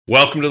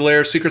Welcome to the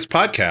Lair of Secrets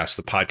podcast,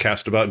 the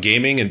podcast about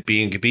gaming and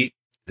being a geek.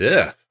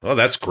 Yeah. Oh,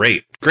 that's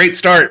great. Great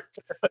start.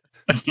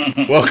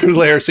 Welcome to the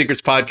Lair of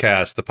Secrets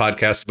podcast, the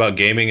podcast about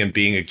gaming and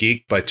being a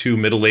geek by two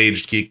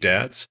middle-aged geek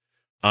dads.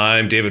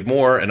 I'm David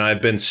Moore, and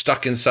I've been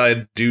stuck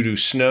inside due to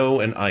snow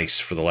and ice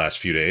for the last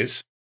few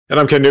days. And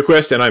I'm Ken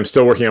Newquist, and I'm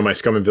still working on my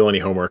Scum and Villainy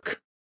homework.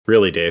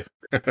 Really, Dave.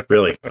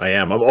 Really, I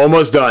am. I'm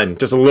almost done.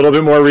 Just a little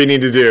bit more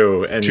reading to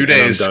do, and 2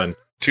 days. And I'm done.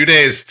 2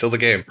 days till the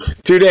game.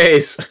 2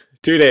 days.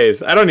 2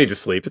 days. I don't need to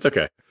sleep. It's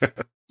okay.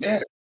 Yeah.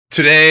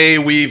 Today,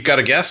 we've got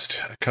a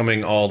guest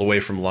coming all the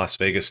way from Las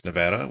Vegas,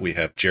 Nevada. We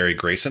have Jerry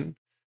Grayson,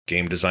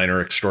 game designer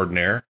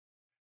extraordinaire.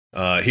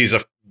 He's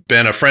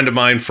been a friend of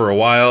mine for a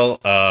while.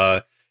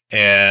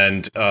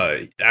 And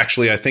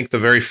actually, I think the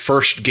very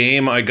first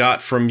game I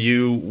got from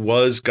you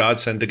was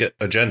Godsend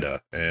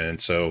Agenda. And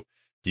so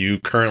you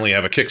currently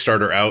have a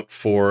Kickstarter out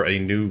for a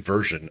new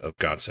version of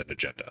Godsend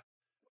Agenda.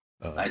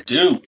 I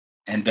do.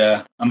 And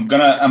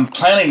I'm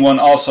planning one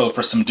also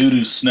for some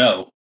doo-doo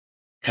snow,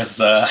 because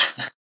I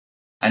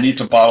need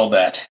to bottle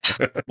that.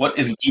 What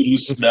is doo-doo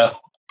snow?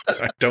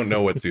 I don't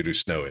know what doo-doo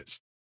snow is.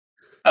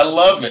 I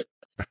love it.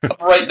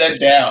 I'll write that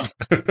down.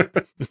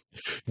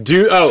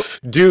 Do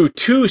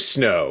to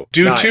snow.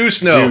 Do to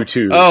snow. Do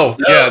to. Oh,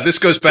 No. yeah. This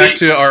goes back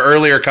to our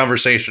earlier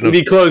conversation of We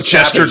need closed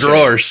Chester caption.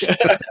 drawers.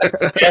 Yeah.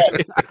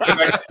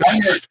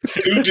 I heard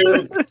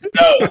doo-doo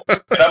snow,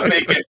 and I'm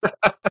thinking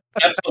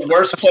that's the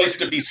worst place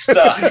to be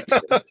stuck.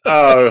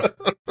 Oh.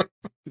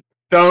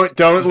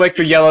 Don't lick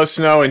the yellow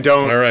snow, and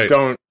All right.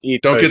 don't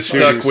eat. Don't the get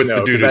stuck doo-doo with the snow,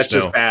 'cause doo-doo that's snow.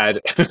 just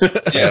bad.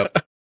 Yeah.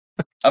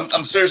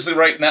 I'm seriously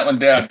writing that one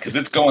down because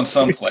it's going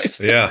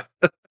someplace. Yeah.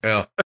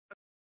 Yeah.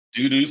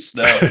 Doo-doo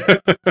snow.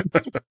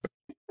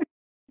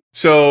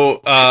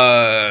 So,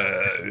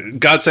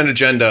 Godsend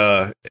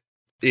Agenda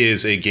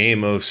is a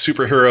game of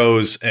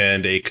superheroes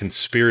and a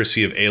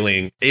conspiracy of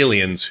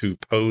aliens who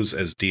pose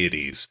as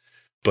deities.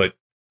 But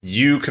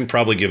you can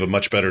probably give a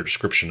much better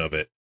description of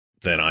it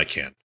than I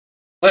can.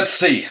 Let's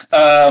see.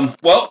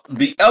 Well,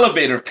 the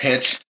elevator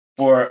pitch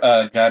for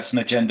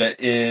Godsend Agenda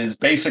is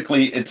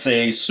basically it's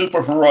a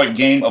superheroic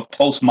game of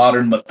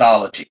postmodern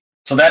mythology.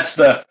 So that's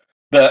the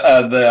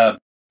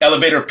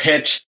elevator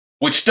pitch,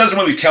 which doesn't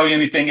really tell you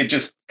anything. It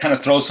just kind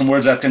of throws some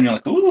words out there, and you're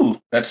like,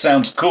 "Ooh, that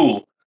sounds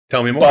cool."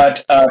 Tell me more.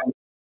 But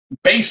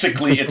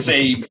basically, it's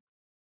a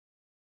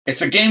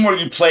game where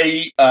you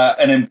play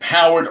an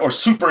empowered or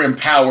super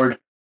empowered,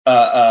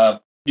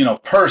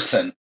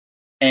 person,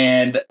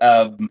 and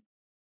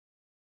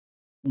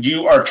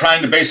you are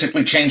trying to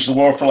basically change the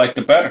world for like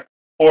the better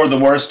or the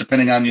worse,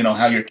 depending on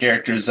how your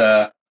characters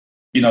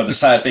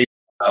decide they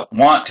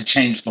want to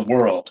change the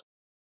world.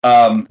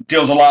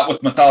 Deals a lot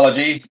with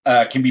mythology.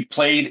 Can be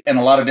played in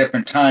a lot of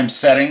different time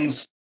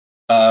settings.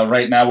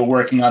 Right now, we're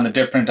working on the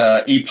different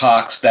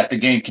epochs that the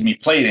game can be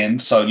played in.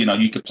 So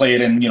you could play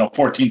it in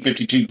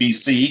 1452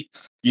 BC,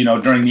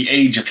 during the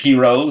Age of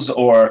Heroes,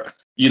 or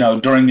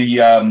during the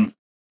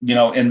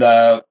in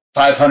the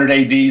 500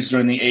 ADs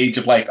during the Age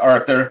of like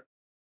Arthur.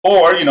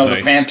 Or, the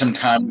Nice. Phantom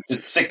Time, which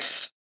is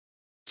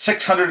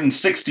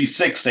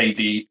 666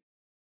 AD,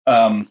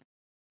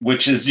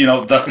 which is,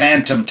 the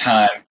Phantom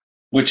Time,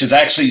 which is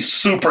actually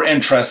super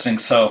interesting.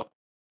 So,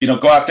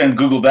 go out there and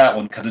Google that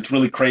one because it's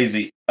really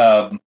crazy.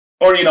 Or,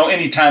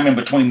 any time in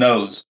between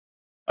those.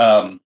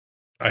 I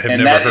have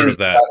and never that heard is of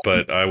that,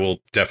 but I will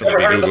definitely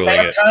be Never heard of the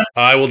Googling it. Phantom Time?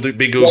 I will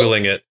be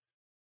Googling it.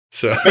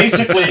 So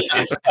Basically,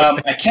 it's,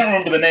 I can't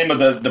remember the name of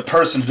the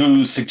person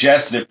who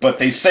suggested it, but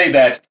they say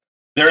that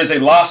there is a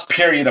lost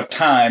period of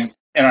time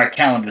in our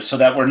calendar, so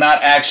that we're not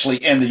actually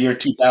in the year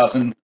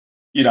 2000,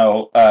 in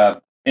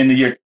the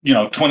year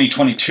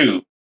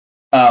 2022.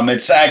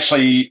 It's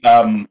actually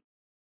oh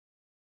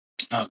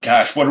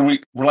gosh, what are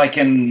we? We're like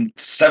in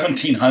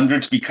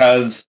 1700s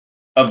because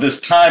of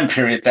this time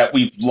period that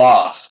we've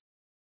lost.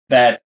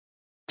 That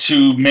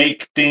to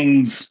make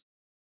things,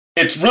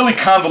 it's really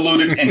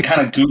convoluted and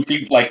kind of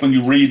goofy, like when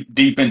you read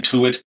deep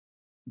into it,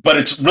 but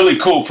it's really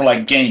cool for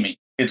like gaming.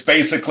 It's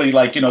basically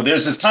like,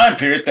 there's this time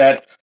period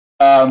that,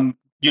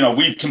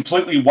 we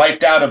completely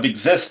wiped out of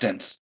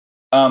existence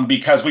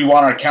because we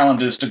want our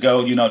calendars to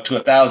go, to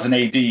 1000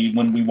 AD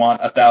when we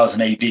want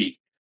 1000 AD.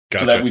 Gotcha.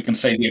 So that we can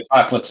say the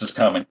apocalypse is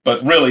coming.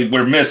 But really,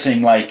 we're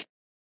missing I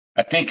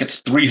think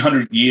it's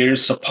 300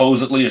 years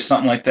supposedly or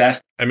something like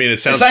that. I mean, it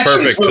sounds It's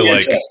actually perfect really to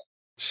interesting.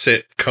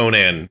 sit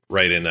Conan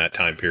right in that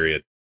time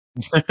period.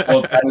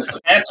 Well, that is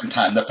the Phantom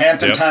Time. The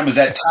Phantom Yep. Time is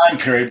that time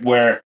period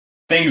where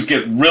things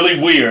get really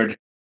weird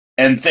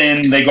and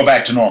then they go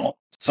back to normal.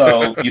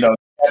 So,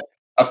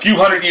 a few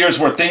hundred years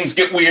where things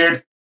get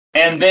weird,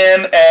 and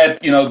then at,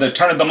 the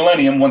turn of the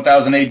millennium,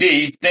 1000 AD,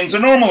 things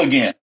are normal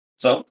again.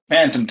 So,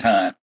 Phantom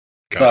Time.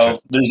 Gotcha. So,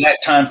 there's that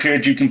time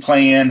period you can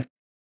play in,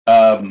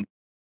 the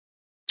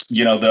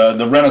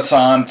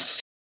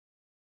Renaissance,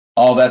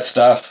 all that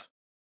stuff.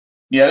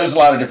 Yeah, there's a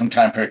lot of different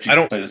time periods you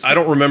can play this. I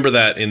don't remember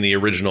that in the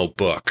original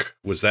book.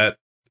 Were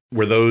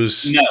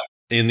those No.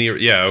 in the?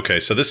 Yeah. Okay.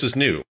 So this is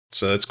new.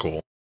 So that's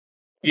cool.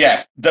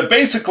 Yeah,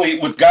 basically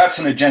with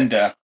Godsend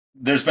Agenda,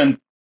 there's been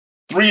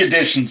three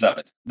editions of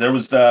it. There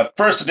was the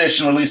first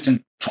edition released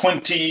in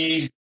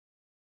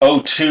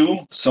 2002.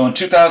 So in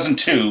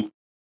 2002,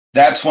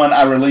 that's when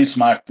I released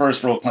my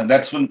first role playing.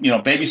 That's when,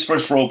 baby's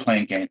first role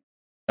playing game.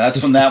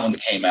 That's when that one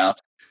came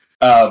out.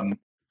 And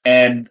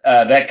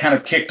that kind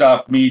of kicked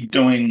off me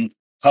doing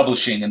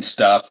publishing and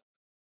stuff.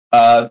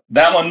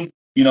 That one,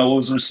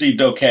 was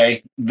received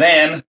okay.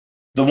 Then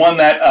the one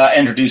that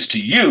introduced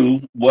to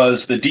you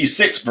was the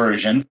D6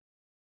 version.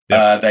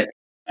 That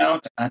came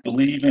out, I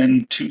believe,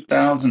 in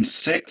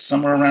 2006,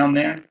 somewhere around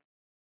there.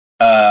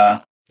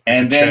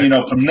 And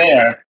then, from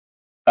there,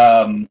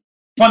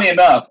 funny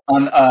enough,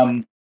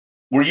 on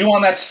were you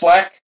on that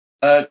Slack?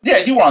 Yeah,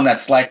 you were on that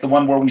Slack, the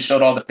one where we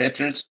showed all the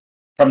pictures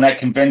from that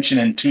convention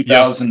in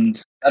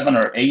 2007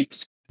 or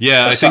 8.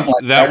 Yeah, I think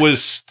that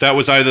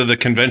was either the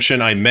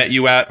convention I met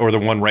you at or the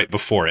one right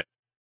before it.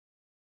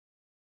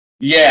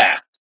 Yeah,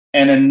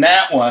 and in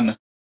that one,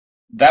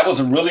 that was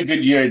a really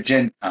good year at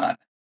Gen Con.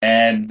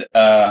 And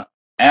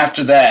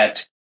after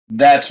that,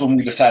 that's when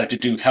we decided to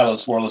do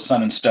Hellas, World of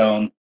Sun and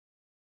Stone.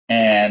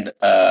 And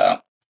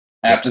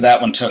after that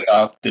one took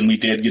off, then we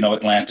did,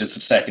 Atlantis, the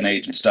Second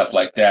Age and stuff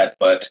like that.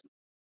 But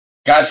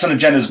Godson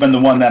Agenda has been the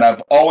one that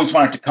I've always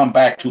wanted to come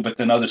back to, but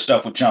then other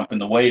stuff would jump in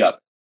the way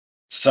up.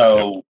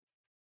 So,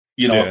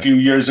 a few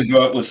years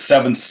ago it was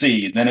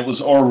 7C, then it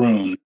was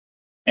Orun,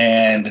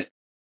 and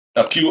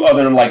a few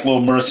other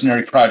little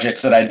mercenary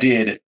projects that I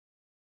did.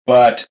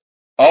 But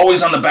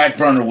always on the back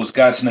burner was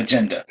Godson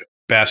Agenda.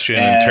 Bastion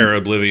and Terra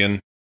Oblivion.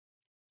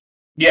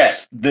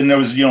 Yes. Then there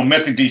was,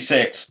 Mythic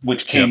D6,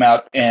 which came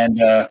out, and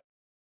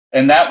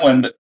that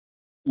one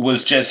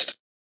was just,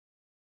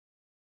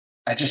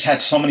 I just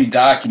had so many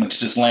documents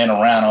just laying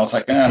around. I was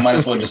like, I might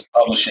as well just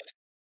publish it.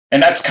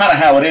 And that's kind of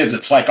how it is.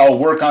 It's like I'll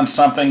work on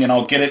something and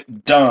I'll get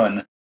it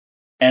done,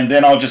 and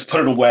then I'll just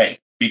put it away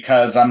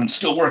because I'm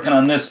still working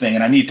on this thing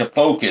and I need to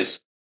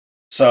focus.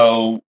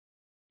 So,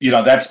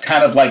 that's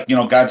kind of like,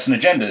 Godson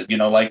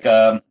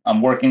Agenda.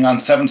 I'm working on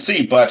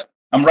 7C, but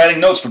I'm writing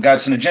notes for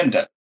Godson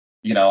Agenda.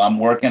 I'm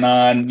working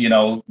on,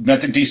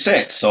 Mythic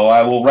D6, so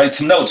I will write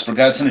some notes for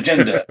Godson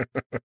Agenda.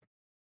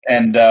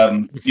 And,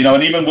 and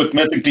even with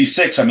Mythic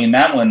D6, I mean,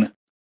 that one,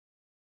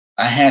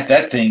 I had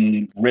that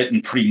thing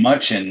written pretty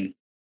much in,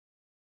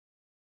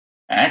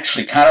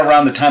 actually, kind of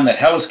around the time that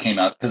Hellas came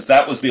out, because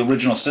that was the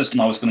original system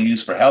I was going to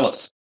use for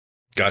Hellas.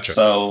 Gotcha.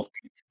 So,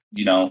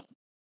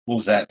 what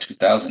was that,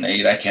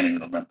 2008? I can't even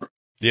remember.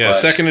 Yeah,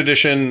 second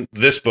edition,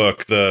 this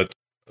book, the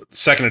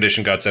second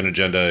edition Godson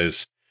Agenda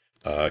is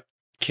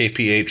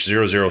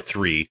KPH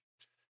 003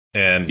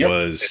 and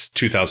was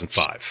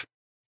 2005,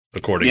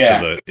 according to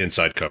the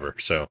inside cover.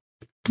 So,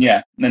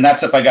 yeah, and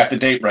that's if I got the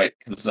date right,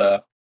 because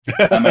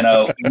I'm in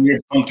a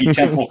weird, funky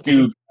temple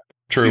feud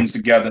things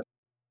together.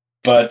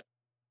 But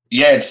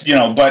yeah, it's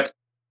but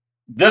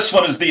this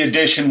one is the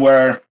edition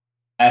where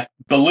I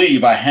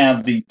believe I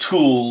have the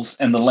tools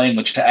and the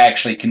language to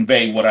actually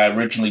convey what I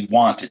originally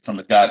wanted from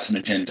the Godson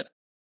Agenda,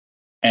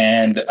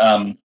 and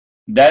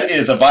that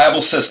is a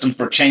viable system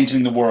for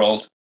changing the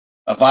world.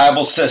 A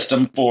viable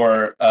system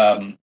for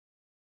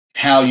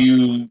how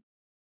you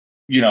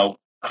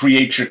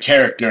create your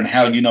character and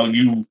how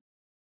you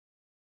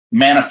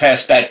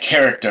manifest that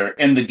character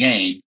in the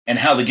game and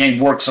how the game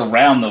works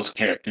around those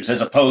characters,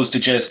 as opposed to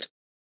just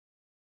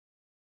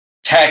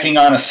tacking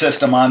on a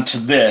system onto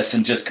this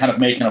and just kind of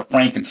making a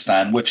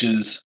Frankenstein, which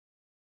is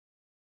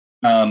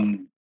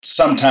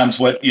sometimes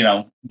what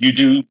you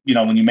do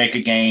when you make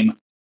a game.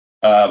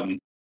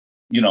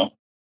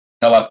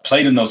 Hell, I've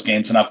played in those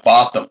games and I've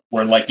bought them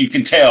where you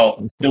can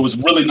tell there was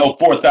really no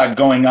forethought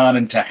going on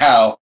into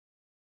how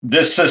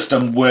this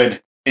system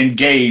would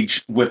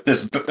engage with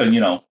this,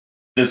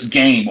 this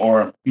game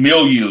or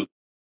milieu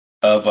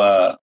of,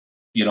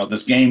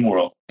 this game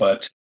world.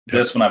 But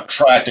this one I've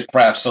tried to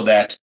craft so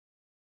that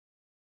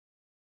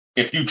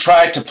if you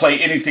tried to play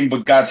anything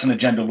but Godson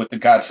Agenda with the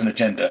Godson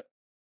Agenda,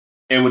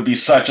 it would be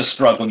such a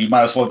struggle. You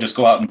might as well just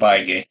go out and buy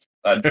a game,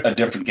 a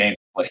different game to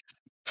play,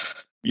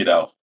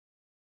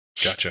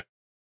 Gotcha.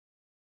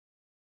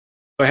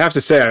 I have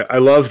to say, I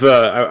love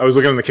I was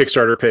looking on the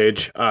Kickstarter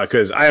page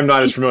because I am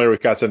not as familiar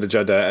with Godson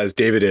Agenda as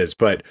David is,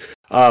 but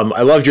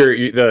I loved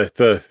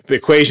the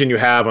equation you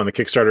have on the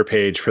Kickstarter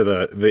page for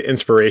the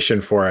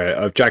inspiration for it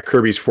of Jack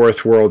Kirby's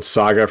Fourth World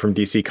Saga from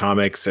DC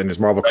Comics and his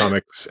Marvel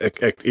Comics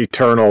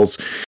Eternals,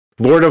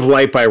 Lord of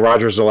Light by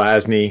Roger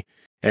Zelazny,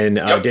 and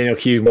Daniel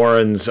K.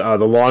 Morin's The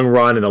Long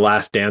Run and The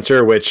Last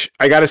Dancer, which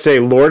I gotta say,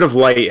 Lord of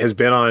Light has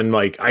been on,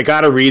 I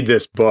gotta read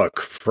this book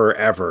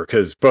forever,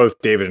 because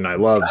both David and I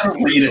love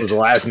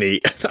Zelazny.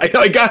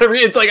 I gotta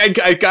read it. It's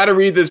I gotta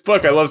read this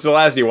book. I love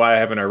Zelazny. Why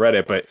haven't I read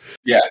it? But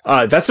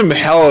that's some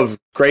hell of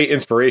great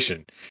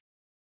inspiration.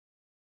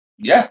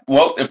 Yeah,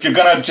 well, if you're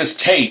gonna just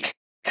take,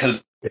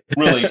 because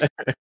really,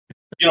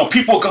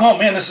 people go, oh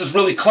man, this is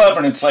really clever,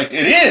 and it's it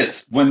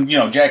is when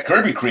Jack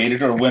Kirby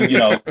created it, or when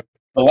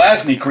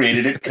Zelazny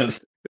created it,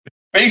 because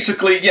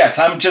basically, yes,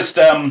 I'm just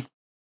I'm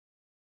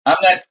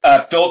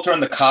that filter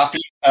in the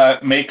coffee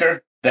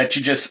maker that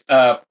you just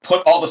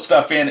put all the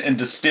stuff in and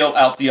distill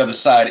out the other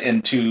side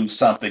into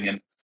something.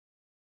 And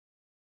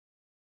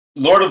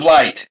Lord of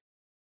Light,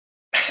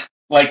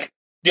 like,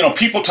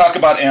 people talk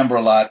about Amber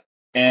a lot,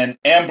 and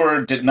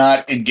Amber did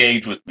not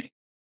engage with me.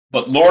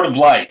 But Lord of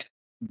Light,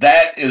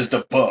 that is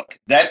the book.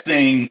 That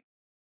thing,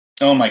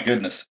 oh my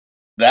goodness.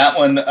 That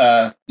one,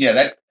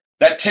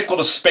 that tickled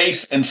a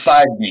space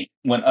inside me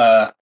when,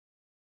 I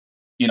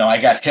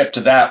got hip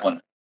to that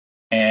one.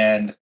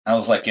 And I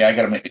was like, yeah, I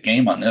got to make a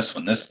game on this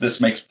one.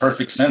 This makes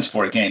perfect sense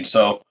for a game.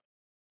 So,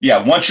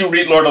 yeah, once you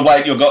read Lord of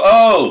Light, you'll go,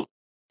 oh,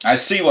 I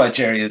see why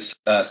Jerry is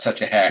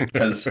such a hack,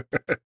 because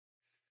it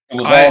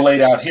was all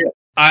laid out here.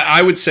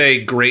 I would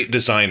say great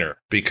designer,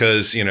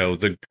 because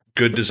the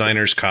good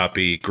designers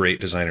copy, great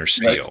designers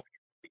steal. Right.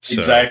 So.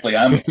 Exactly.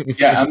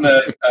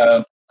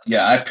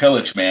 I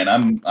pillage, man.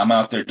 I'm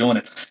out there doing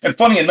it. And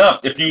funny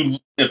enough, if you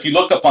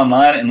look up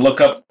online and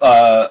look up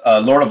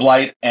Lord of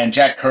Light and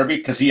Jack Kirby,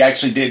 because he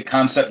actually did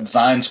concept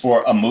designs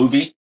for a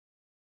movie.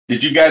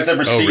 Did you guys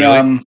ever see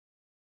really?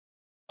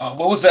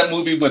 What was that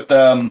movie with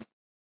Ben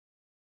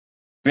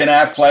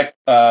Affleck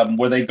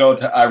where they go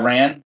to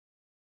Iran?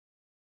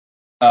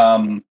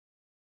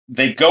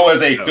 They go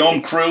as a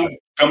film crew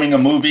filming a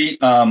movie.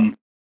 It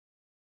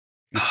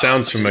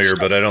sounds familiar,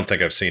 but I don't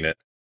think I've seen it.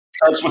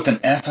 Starts with an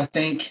F, I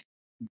think,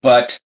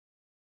 but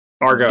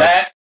Argo.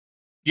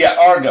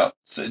 Argo.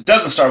 So it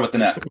doesn't start with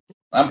an F.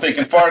 I'm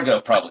thinking Fargo,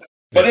 probably.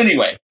 But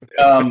anyway,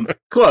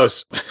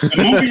 close.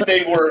 The movie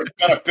they were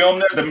going to film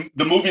there,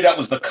 the movie that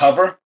was the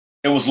cover,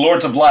 it was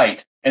Lords of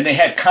Light, and they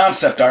had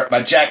concept art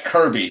by Jack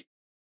Kirby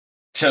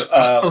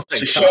to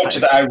show to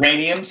the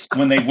Iranians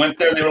when they went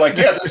there. They were like,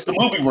 "Yeah, this is the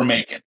movie we're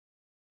making."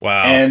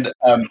 Wow. And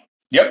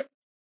yep.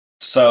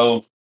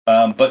 So,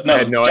 but no, I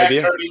had no Jack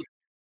idea. Kirby.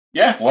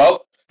 Yeah,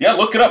 well, yeah,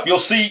 look it up. You'll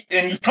see,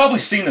 and you've probably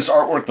seen this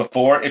artwork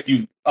before if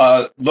you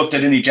looked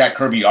at any Jack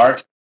Kirby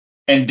art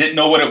and didn't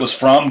know what it was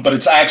from. But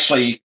it's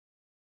actually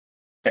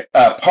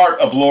part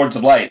of Lords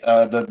of Light,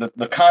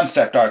 the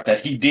concept art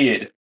that he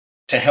did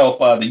to help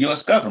the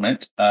U.S.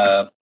 government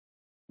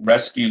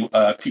rescue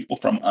people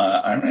from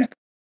Iraq.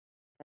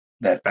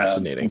 That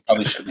fascinating. We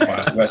probably shouldn't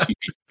have rescue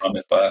people from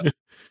if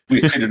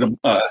we treated them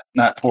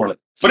not poorly.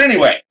 But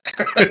anyway,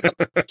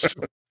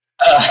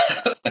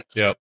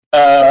 yep.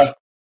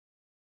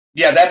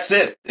 Yeah, that's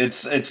it.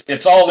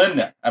 It's all in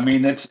there. I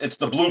mean, it's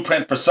the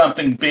blueprint for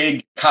something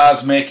big,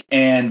 cosmic,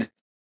 and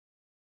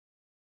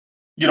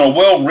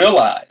well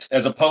realized,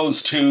 as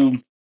opposed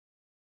to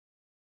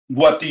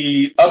what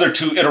the other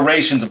two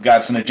iterations of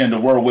Godson Agenda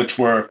were, which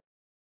were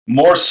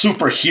more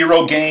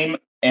superhero game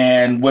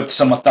and with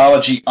some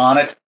mythology on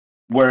it,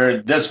 where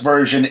this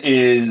version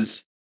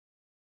is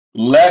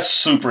less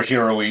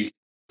superhero-y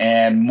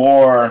and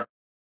more,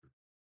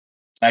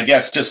 I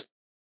guess, just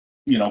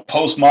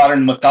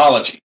postmodern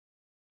mythology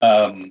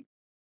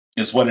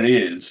is what it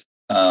is.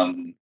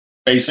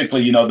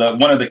 Basically,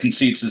 one of the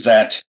conceits is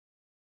that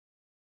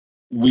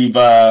we've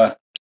a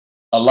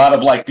lot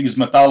of like these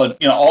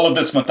mythology, all of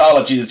this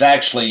mythology is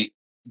actually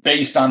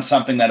based on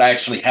something that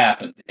actually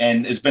happened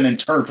and has been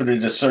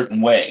interpreted a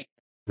certain way.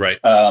 Right.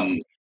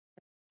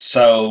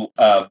 So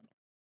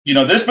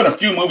there's been a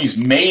few movies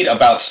made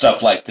about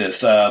stuff like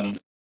this, and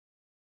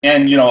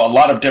a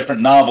lot of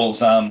different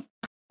novels. What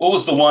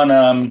was the one?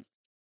 Now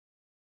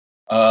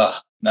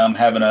I'm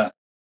having a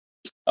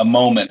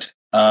moment.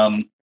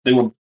 They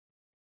were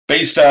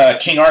based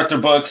King Arthur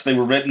books. They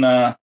were written.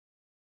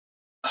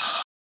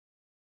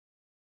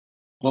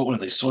 What were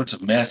they? Swords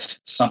of Mist,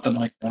 something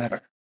like that.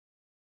 Or,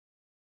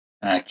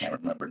 I can't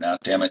remember now.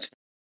 Damn it!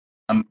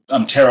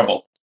 I'm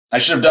terrible. I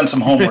should have done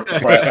some homework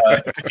before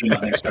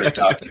I started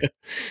talking.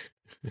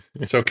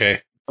 It's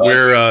okay.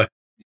 But,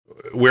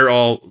 we're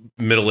all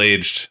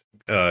middle-aged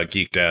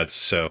geek dads,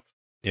 so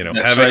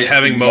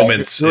having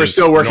moments. We're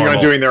still working on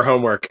doing their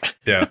homework.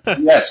 Yeah.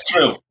 Yes,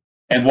 true.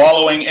 And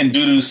wallowing in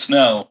doo-doo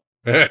snow.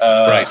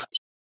 Right.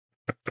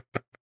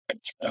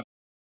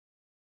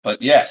 But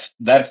yes,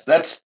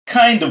 that's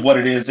kind of what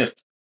it is. If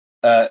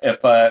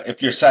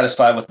you're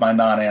satisfied with my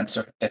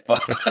non-answer,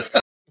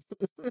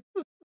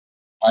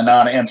 my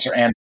non-answer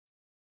and.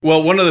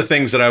 Well, one of the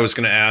things that I was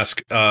going to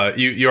ask,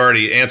 you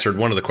already answered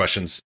one of the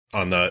questions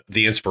on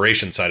the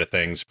inspiration side of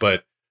things,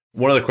 but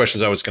one of the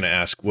questions I was going to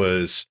ask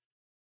was,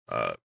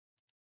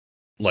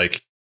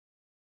 like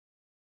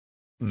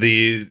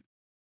the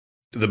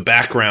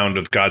background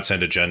of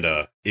Godsend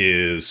Agenda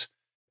is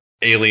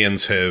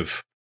aliens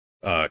have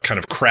kind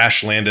of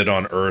crash landed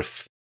on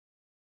Earth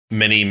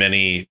many,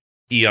 many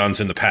eons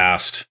in the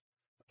past,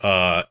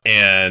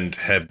 and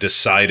have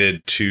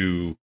decided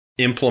to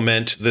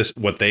implement this,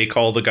 what they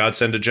call the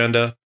Godsend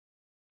Agenda.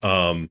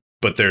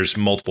 But there's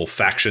multiple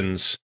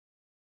factions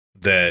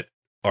that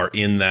are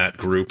in that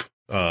group.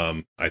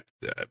 I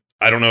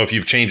don't know if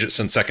you've changed it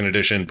since second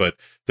edition, but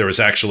there was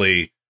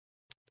actually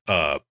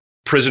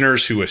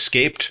prisoners who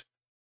escaped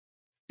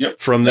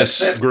from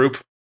this group.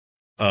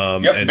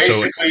 And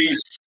basically,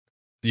 so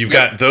you've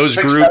got those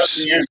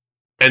groups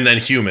and then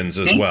humans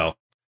as well.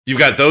 You've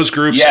got those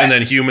groups and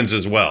then humans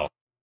as well.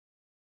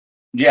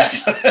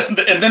 Yes. And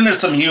then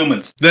there's some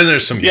humans. Yeah,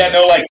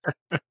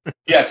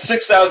 no,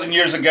 6,000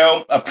 years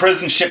ago, a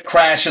prison ship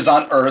crashes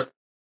on Earth.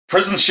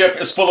 prison ship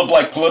is full of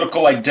like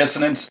political like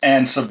dissidents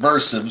and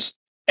subversives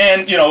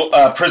and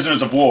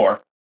prisoners of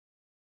war.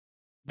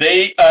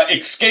 They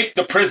escape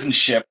the prison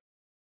ship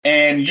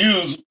and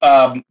use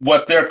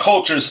what their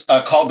cultures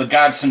call the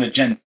Godson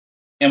agenda.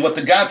 And what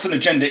the Godson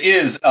agenda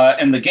is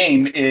in the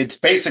game, it's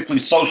basically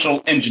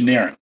social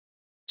engineering.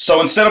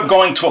 So instead of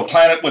going to a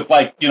planet with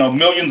like,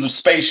 millions of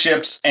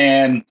spaceships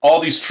and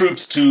all these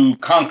troops to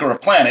conquer a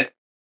planet,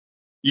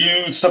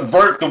 you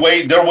subvert their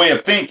way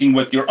of thinking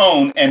with your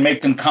own and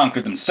make them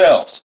conquer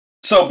themselves.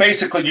 So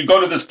basically you go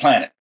to this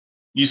planet,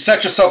 you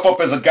set yourself up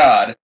as a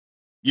god,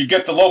 you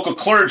get the local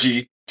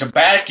clergy to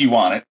back you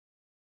on it,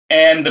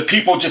 and the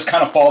people just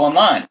kind of fall in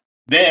line.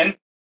 Then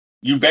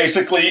you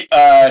basically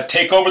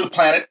take over the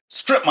planet,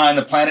 strip mine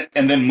the planet,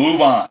 and then move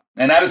on.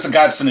 And that is the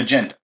Godson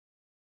agenda.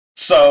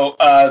 So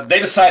they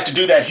decide to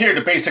do that here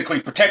to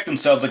basically protect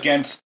themselves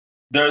against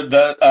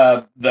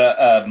the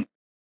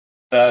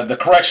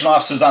correction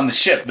officers on the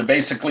ship,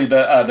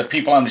 the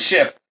people on the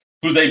ship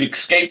who they've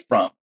escaped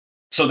from.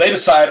 So they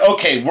decide,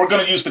 okay, we're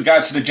going to use the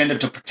Godson agenda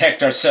to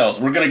protect ourselves.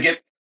 We're going to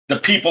get the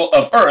people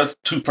of Earth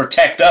to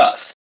protect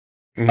us.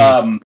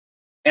 Mm-hmm.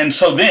 And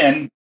so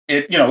then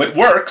it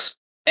works,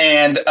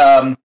 and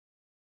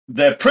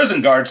the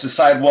prison guards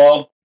decide,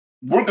 well,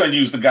 we're going to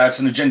use the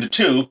Godson agenda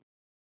too,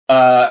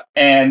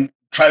 and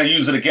try to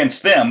use it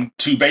against them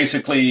to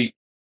basically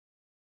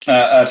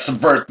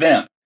subvert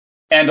them.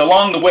 And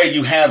along the way,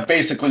 you have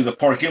basically the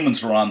poor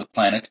humans who are on the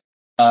planet.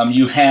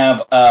 You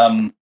have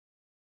the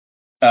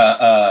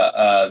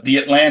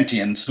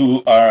Atlanteans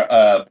who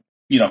are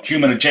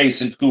human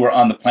adjacent, who are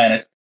on the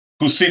planet,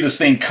 who see this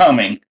thing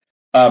coming.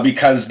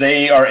 Because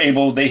they have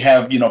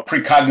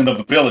precognitive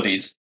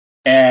abilities,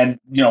 and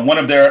one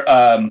of their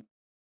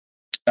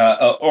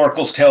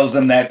oracles tells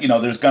them that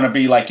there's going to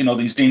be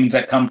these demons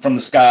that come from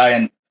the sky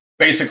and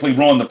basically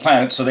ruin the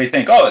planet. So they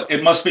think, oh,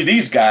 it must be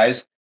these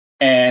guys,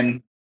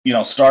 and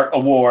start a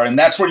war. And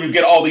that's where you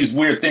get all these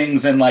weird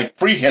things in like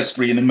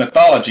prehistory and in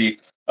mythology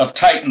of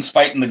Titans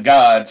fighting the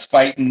gods,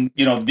 fighting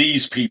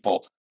these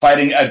people,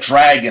 fighting a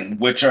dragon,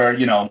 which are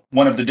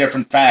one of the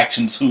different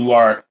factions who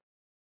are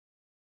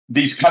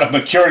these kind of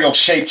mercurial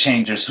shape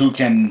changers who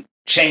can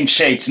change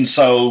shapes. And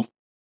so,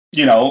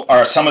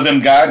 are some of them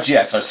gods?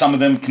 Yes. Are some of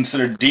them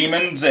considered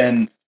demons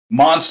and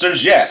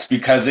monsters? Yes,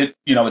 because it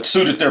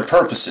suited their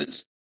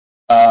purposes.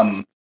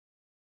 And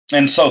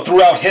so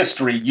throughout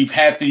history, you've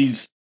had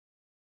these,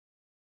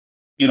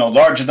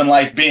 larger than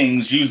life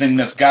beings using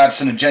this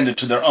Godson agenda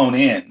to their own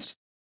ends.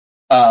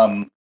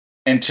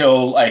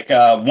 Until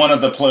one of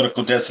the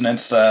political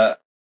dissidents, a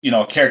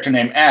character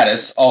named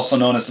Addis, also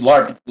known as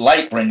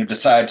Lightbringer,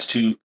 decides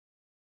to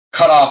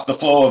cut off the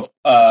flow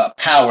of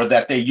power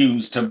that they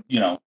use to,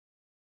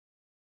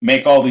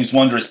 make all these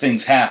wondrous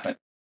things happen.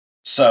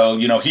 So,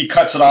 he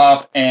cuts it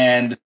off,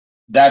 and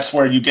that's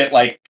where you get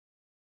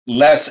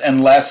less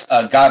and less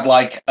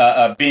godlike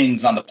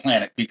beings on the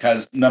planet,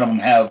 because none of them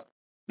have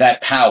that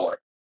power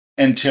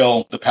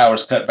until the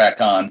power's cut back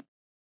on.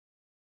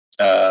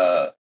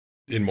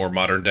 In more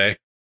modern day.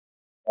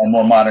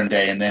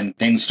 And then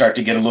things start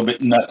to get a little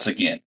bit nuts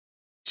again.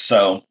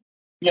 So,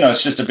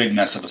 it's just a big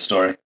mess of a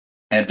story.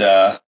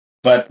 And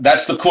but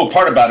that's the cool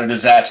part about it,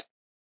 is that,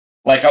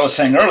 like I was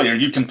saying earlier,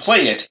 you can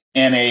play it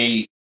in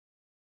a,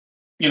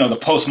 the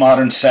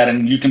postmodern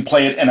setting. You can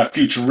play it in a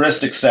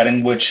futuristic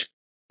setting, which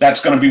that's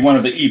going to be one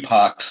of the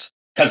epochs,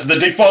 because the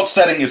default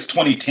setting is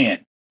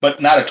 2010, but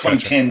not a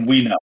 2010 gotcha.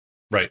 We know.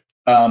 Right.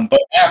 But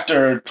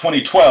after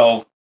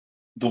 2012,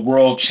 the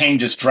world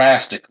changes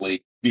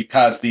drastically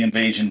because the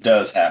invasion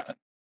does happen.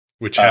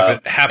 Which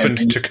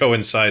happened to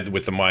coincide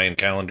with the Mayan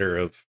calendar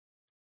of.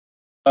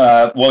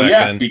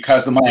 Then.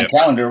 Because the Mayan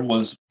calendar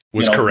was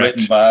correct.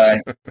 Written by.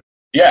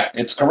 Yeah,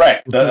 it's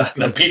correct.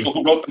 The people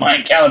who wrote the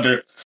Mayan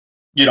calendar,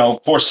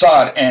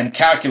 foresaw and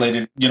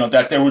calculated,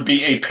 that there would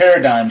be a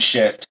paradigm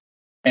shift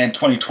in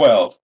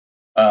 2012,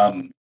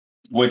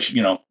 which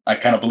I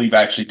kind of believe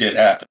actually did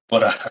happen.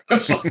 But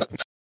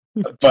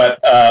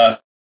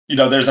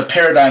there's a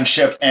paradigm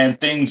shift and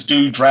things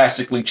do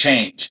drastically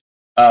change.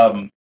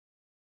 But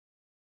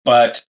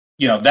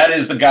that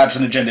is the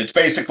Godson agenda. It's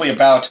basically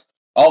about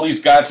all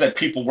these gods that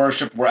people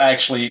worship were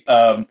actually,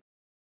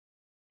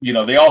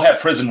 they all have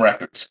prison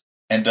records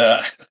and,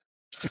 got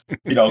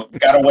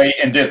away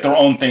and did their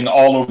own thing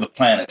all over the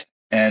planet.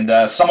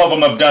 And some of them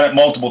have done it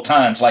multiple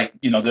times. Like,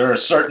 there are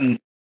certain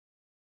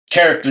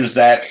characters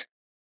that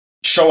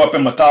show up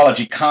in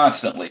mythology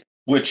constantly,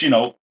 which,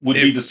 would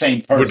be the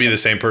same person. Would be the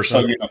same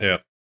person. So,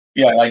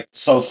 yeah.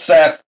 So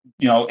Seth,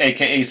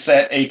 AKA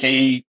Set,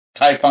 AKA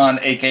Typhon,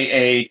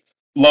 AKA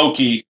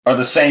Loki are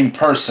the same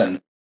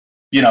person,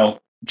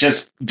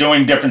 just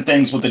doing different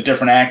things with a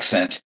different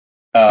accent.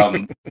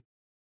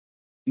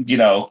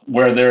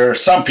 Where there are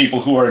some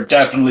people who are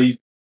definitely,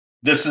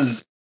 this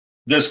is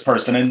this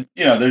person. And,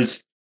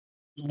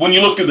 when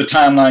you look through the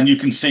timeline, you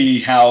can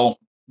see how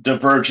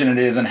divergent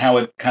it is and how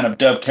it kind of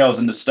dovetails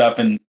into stuff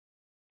and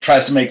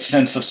tries to make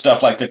sense of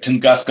stuff like the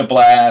Tunguska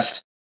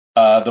blast,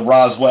 the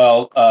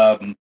Roswell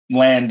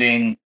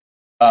landing,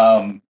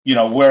 You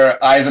know,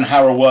 where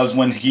Eisenhower was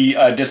when he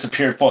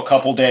disappeared for a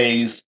couple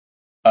days.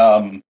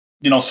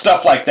 You know,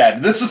 stuff like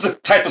that. This is the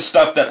type of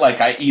stuff that like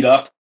I eat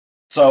up.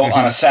 So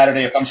on a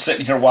Saturday, if I'm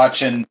sitting here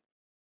watching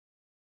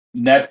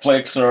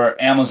Netflix or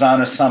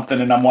Amazon or something,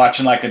 and I'm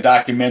watching like a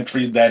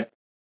documentary that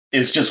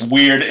is just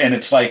weird, and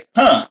it's like,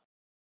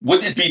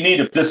 wouldn't it be neat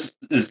if this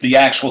is the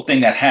actual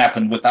thing that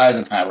happened with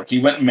Eisenhower? He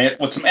went and met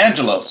with some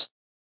Angelos,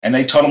 and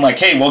they told him like,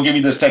 hey, we'll give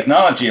you this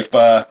technology if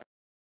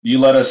you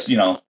let us, you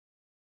know,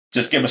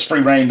 just give us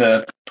free reign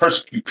to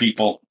persecute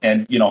people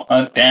and, you know,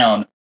 hunt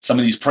down some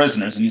of these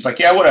prisoners. And he's like,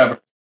 yeah, whatever.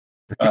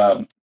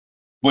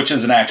 Which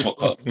is an actual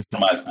quote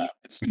from Eisenhower.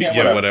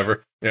 Yeah,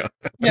 whatever. Yeah.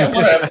 Yeah,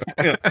 whatever.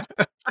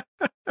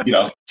 You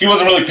know, he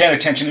wasn't really paying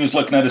attention. He was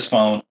looking at his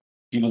phone.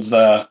 He was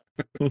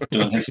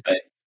doing his thing.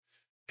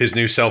 His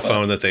new cell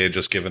phone that they had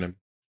just given him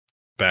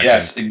back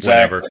exactly.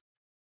 Whenever.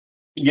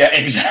 Yeah,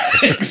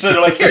 exactly. So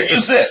they're like, here,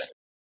 use this.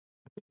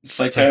 It's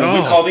like, we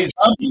call these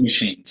zombie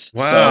machines.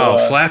 Wow,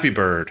 so, Flappy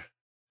Bird.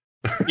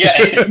 Yeah,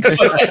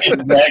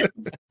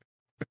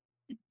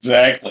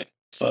 exactly.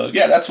 So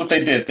yeah, that's what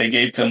they did. They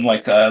gave him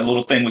like a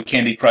little thing with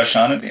Candy Crush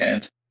on it,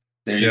 and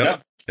there you go.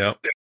 Yep.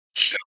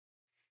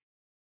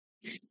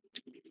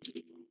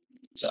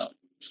 So,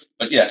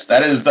 but yes,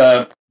 that is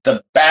the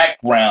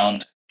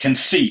background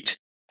conceit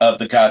of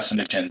the Godson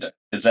agenda,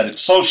 is that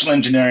it's social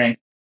engineering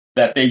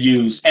that they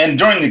use, and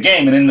during the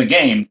game and in the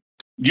game,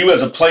 you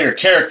as a player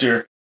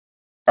character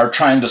are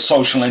trying to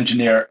social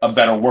engineer a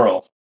better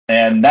world,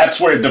 and that's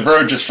where it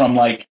diverges from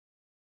like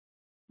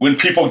when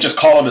people just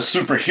call it a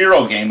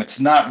superhero game. It's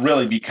not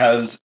really,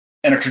 because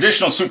in a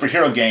traditional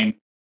superhero game,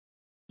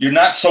 you're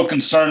not so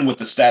concerned with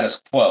the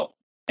status quo.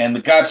 And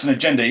the Godson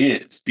agenda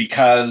is,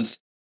 because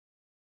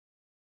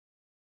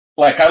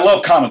like I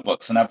love comic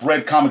books, and I've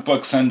read comic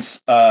books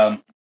since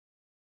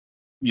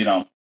you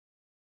know,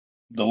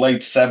 the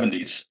late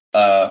 70s.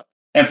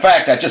 In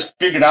fact, I just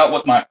figured out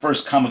what my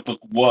first comic book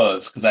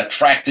was because I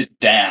tracked it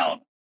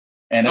down.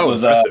 And it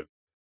was I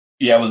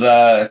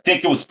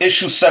think it was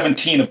issue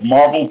 17 of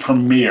Marvel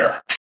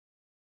Premiere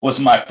was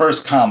my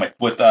first comic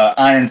with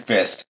Iron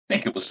Fist. I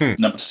think it was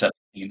number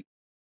 17.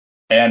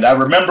 And I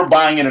remember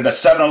buying it at a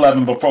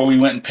 7-Eleven before we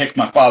went and picked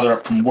my father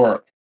up from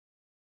work.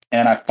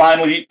 And I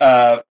finally,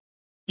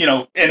 you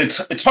know, and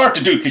it's hard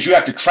to do because you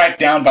have to track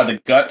down by the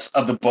guts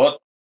of the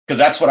book, because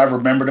that's what I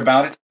remembered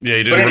about it. Yeah,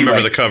 you didn't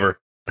remember the cover.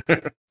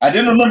 I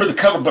didn't remember the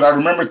cover, but I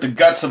remembered the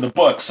guts of the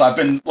book. So I've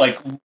been like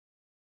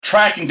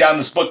tracking down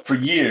this book for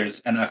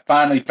years, and I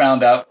finally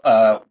found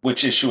out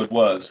which issue it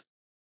was.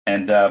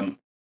 And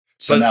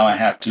so now I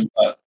have to.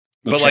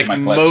 But like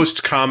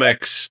most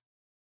comics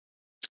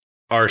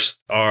most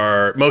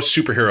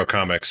superhero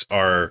comics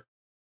are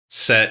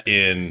set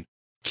in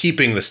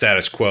keeping the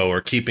status quo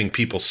or keeping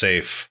people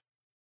safe.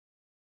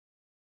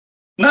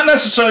 Not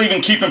necessarily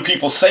even keeping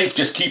people safe,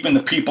 just keeping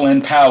the people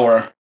in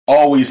power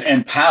always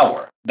in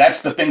power.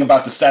 That's the thing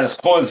about the status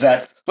quo, is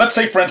that, let's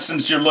say, for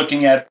instance, you're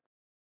looking at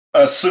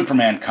a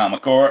Superman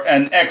comic or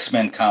an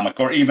X-Men comic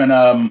or even,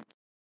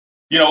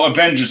 you know,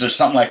 Avengers or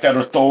something like that,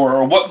 or Thor,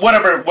 or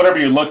whatever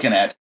you're looking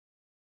at.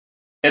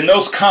 In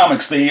those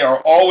comics, they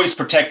are always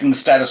protecting the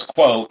status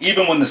quo,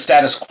 even when the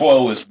status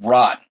quo is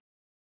rotten.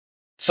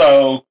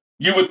 So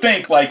you would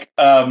think, like,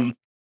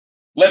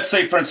 let's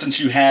say, for instance,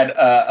 you had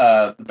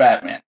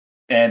Batman,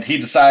 and he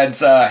decides,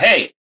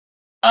 hey,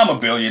 I'm a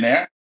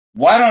billionaire.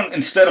 Why don't,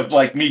 instead of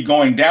like me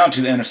going down to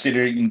the inner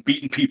city and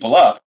beating people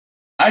up,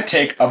 I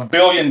take $1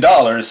 billion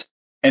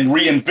and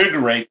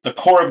reinvigorate the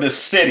core of this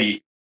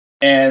city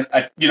and,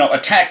 you know,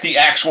 attack the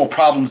actual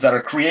problems that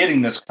are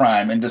creating this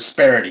crime and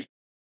disparity.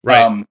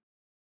 Right.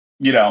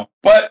 You know,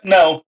 but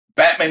no,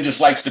 Batman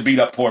just likes to beat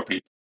up poor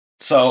people.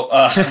 So,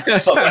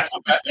 so that's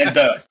what Batman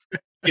does.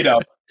 You know,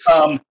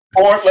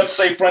 or let's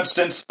say, for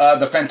instance,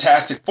 the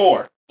Fantastic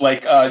Four.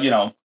 Like, you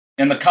know,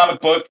 in the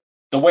comic book,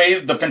 the way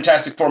the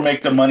Fantastic Four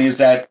make their money is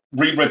that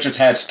Reed Richards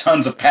has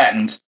tons of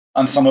patents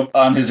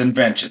on his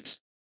inventions.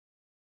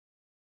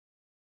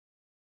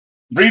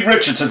 Reed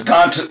Richards has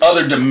gone to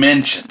other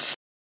dimensions,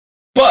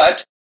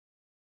 but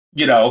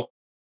you know,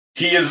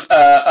 he's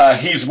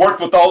worked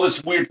with all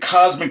this weird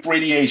cosmic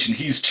radiation.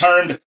 He's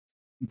turned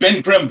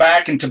Ben Grimm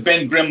back into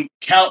Ben Grimm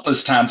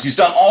countless times. He's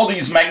done all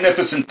these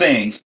magnificent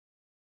things,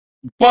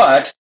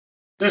 but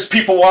there's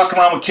people walking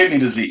around with kidney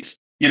disease.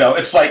 You know,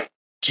 it's like,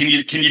 can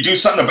you do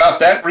something about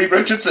that, Reed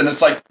Richards? And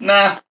it's like,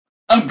 nah,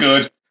 I'm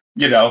good.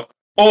 You know,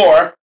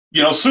 or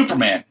you know,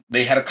 Superman.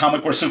 They had a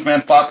comic where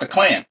Superman fought the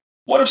Klan.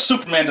 What if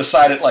Superman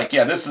decided, like,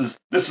 yeah, this is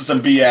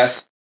some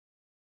BS.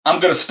 I'm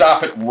going to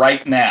stop it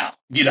right now.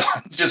 You know,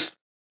 just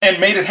and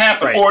made it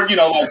happen. Right. Or you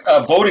know,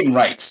 like voting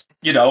rights.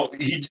 You know,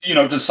 he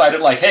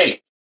decided like,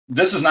 hey,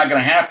 this is not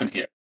going to happen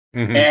here.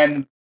 Mm-hmm.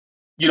 And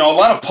you know, a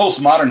lot of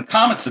postmodern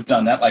comics have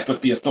done that, like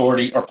with The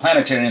Authority or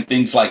Planetary and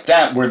things like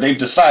that, where they've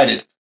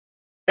decided.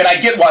 And I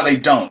get why they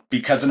don't,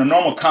 because in a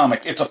normal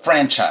comic, it's a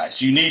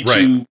franchise. You need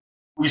to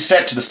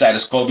reset to the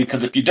status quo,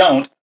 because if you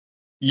don't,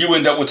 you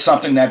end up with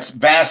something that's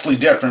vastly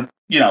different.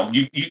 You know,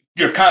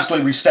 you're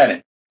constantly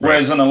resetting.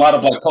 Whereas in a lot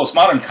of like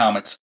postmodern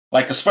comics,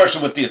 like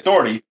especially with The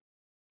Authority,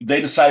 they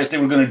decided they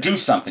were going to do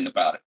something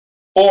about it.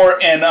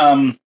 Or, and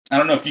I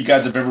don't know if you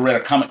guys have ever read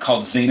a comic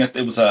called Zenith.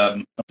 It was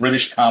a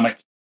British comic.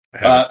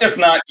 If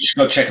not, you should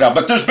go check it out.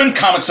 But there's been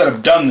comics that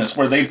have done this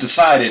where they've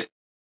decided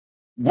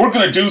we're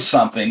going to do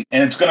something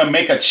and it's going to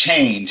make a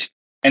change.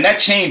 And that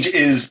change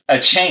is a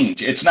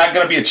change. It's not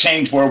going to be a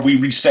change where we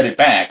reset it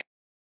back.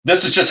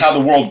 This is just how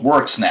the world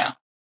works now.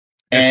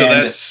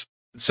 And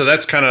so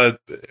that's kind of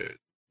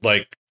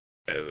like,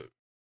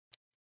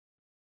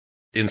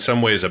 in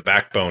some ways, a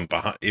backbone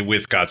behind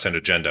with Godsend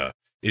Agenda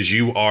is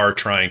you are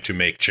trying to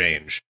make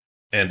change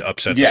and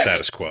upset the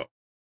status quo,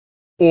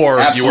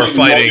 or you are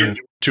fighting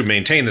to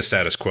maintain the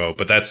status quo.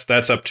 But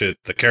that's up to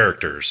the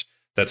characters.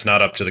 That's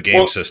not up to the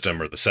game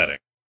system or the setting.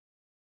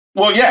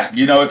 Well, yeah,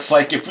 it's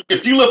like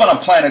if you live on a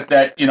planet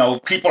that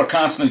people are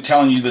constantly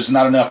telling you there's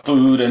not enough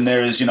food and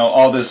there's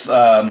all this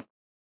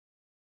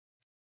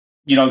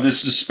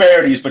there's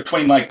disparities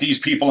between like these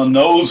people and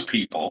those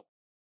people.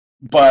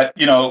 But,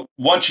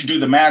 once you do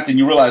the math and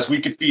you realize we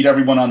could feed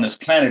everyone on this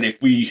planet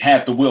if we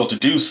had the will to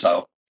do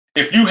so.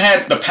 If you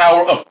had the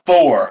power of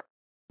Thor,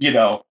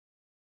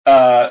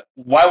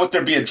 why would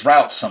there be a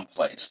drought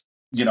someplace?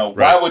 Right.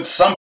 Why would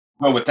some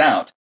go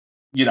without?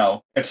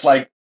 It's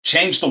like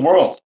change the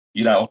world,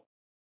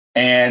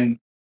 and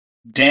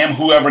damn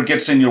whoever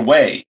gets in your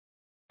way.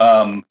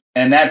 And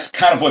that's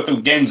kind of what the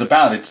game's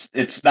about.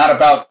 It's not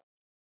about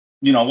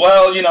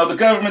the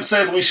government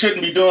says we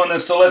shouldn't be doing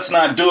this, so let's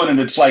not do it.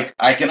 And it's like,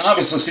 I can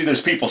obviously see there's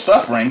people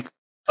suffering,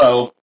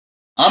 so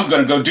I'm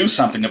going to go do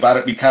something about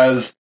it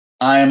because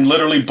I am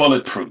literally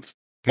bulletproof.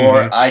 Mm-hmm.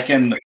 Or I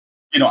can,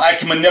 I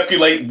can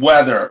manipulate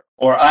weather,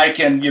 or I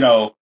can,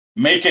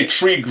 make a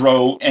tree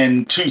grow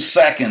in 2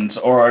 seconds,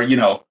 or,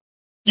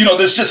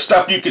 there's just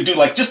stuff you could do.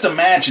 Like, just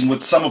imagine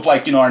with some of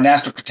like, our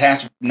natural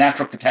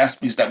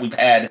catastrophes that we've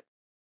had,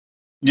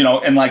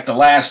 in like the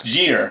last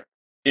year,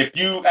 if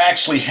you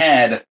actually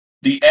had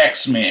the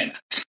X-Men,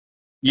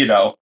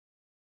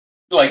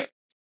 like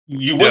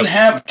you wouldn't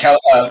have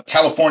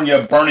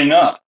California burning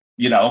up,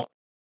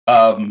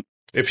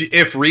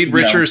 If Reed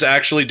Richards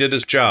actually did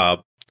his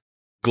job,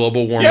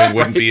 global warming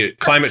wouldn't be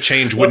climate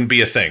change wouldn't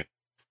be a thing.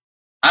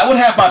 I would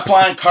have my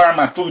flying car and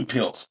my food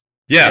pills.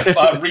 Yeah,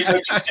 if Reed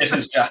Richards did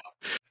his job.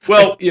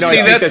 Well, see,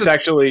 that's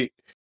actually.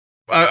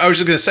 I was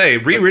just going to say,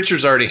 Reed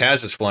Richards already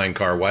has his flying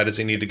car. Why does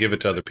he need to give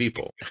it to other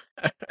people?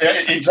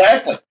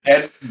 Exactly.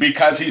 And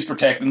because he's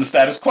protecting the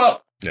status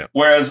quo. Yeah.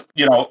 Whereas,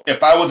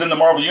 if I was in the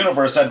Marvel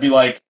Universe, I'd be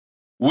like,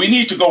 we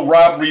need to go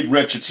rob Reed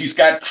Richards. He's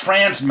got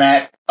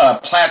transmat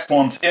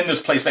platforms in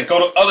this place that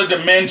go to other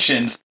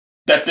dimensions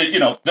that,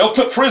 they'll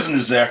put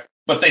prisoners there,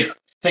 but they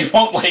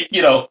won't,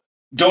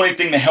 do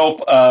anything to help,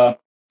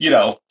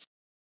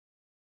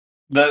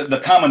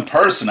 the common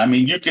person. I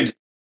mean, you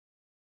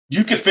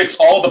could fix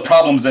all the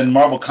problems in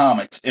Marvel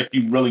Comics if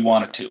you really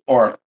wanted to,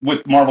 or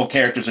with Marvel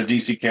characters or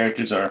DC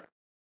characters or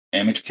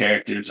Image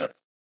characters or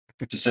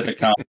Pacific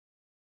Comics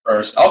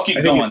first. I'll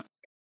keep going.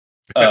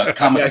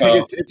 Comic.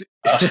 I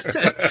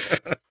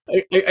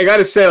got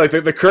to say, like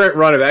the current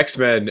run of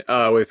X-Men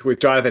with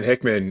Jonathan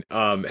Hickman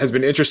has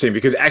been interesting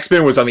because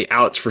X-Men was on the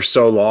outs for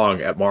so long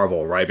at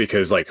Marvel, right?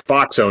 Because like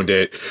Fox owned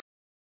it.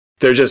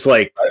 They're just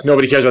like,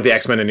 nobody cares about the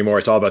X-Men anymore.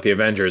 It's all about the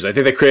Avengers. I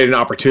think they created an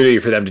opportunity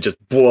for them to just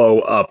blow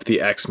up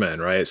the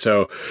X-Men, right?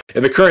 So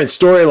in the current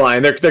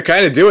storyline, they're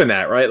kind of doing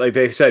that, right? Like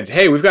they said,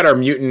 hey, we've got our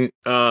mutant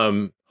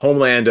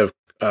homeland of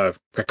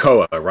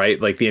Krakoa,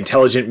 right? Like the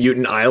intelligent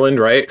mutant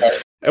island, right?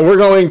 And we're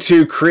going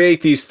to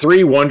create these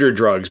 3 wonder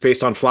drugs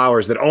based on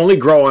flowers that only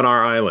grow on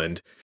our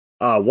island.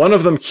 One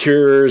of them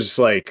cures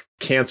like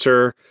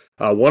cancer.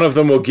 One of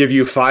them will give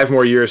you 5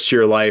 more years to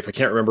your life. I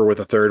can't remember what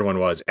the third one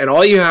was. And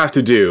all you have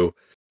to do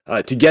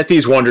to get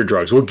these wonder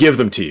drugs, we'll give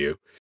them to you,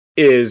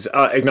 is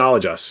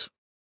acknowledge us.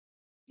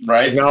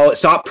 Right.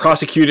 Stop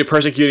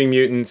persecuting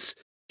mutants,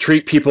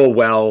 treat people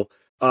well,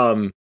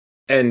 and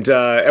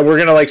we're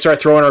gonna like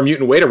start throwing our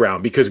mutant weight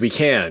around because we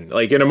can.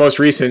 Like in a most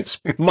recent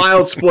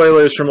mild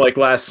spoilers from like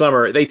last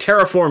summer, they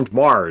terraformed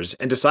Mars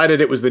and decided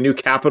it was the new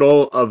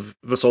capital of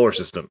the solar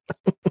system.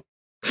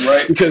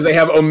 Right. Because they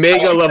have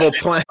Omega level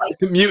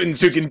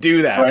mutants who can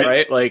do that,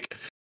 right? Like.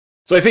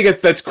 So I think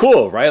that's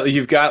cool, right? Like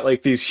you've got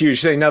like these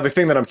huge things. Now, the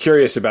thing that I'm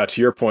curious about,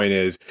 to your point,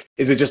 is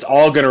it just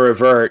all going to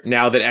revert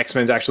now that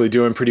X-Men's actually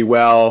doing pretty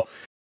well?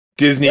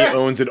 Disney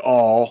owns it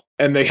all,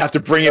 and they have to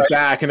bring it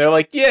back, and they're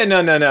like, yeah, no,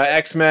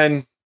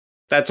 X-Men,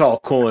 that's all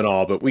cool and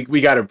all, but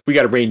we gotta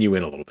rein you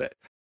in a little bit.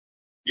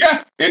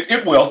 Yeah,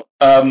 it will,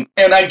 and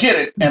I get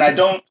it, and I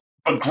don't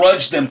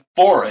begrudge them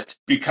for it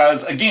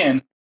because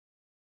again,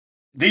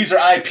 these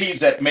are IPs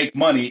that make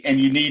money, and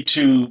you need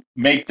to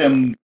make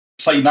them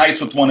play nice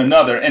with one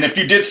another. And if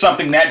you did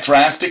something that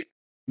drastic,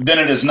 then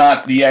it is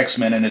not the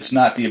X-Men and it's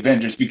not the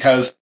Avengers.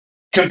 Because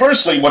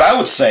conversely, what I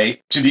would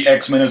say to the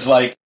X-Men is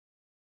like,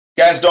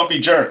 guys, don't be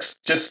jerks.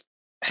 Just,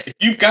 if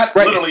you've got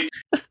literally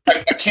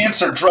a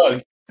cancer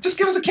drug, just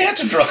give us a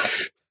cancer drug.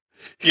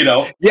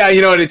 Yeah,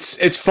 and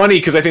it's funny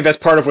because I think that's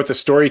part of what the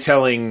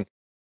storytelling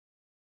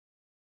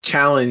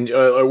challenge,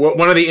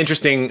 one of the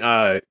interesting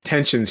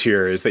tensions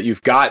here is that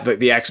you've got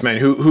the X-Men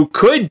who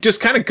could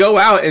just kind of go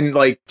out and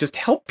like just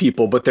help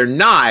people, but they're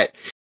not,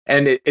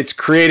 and it's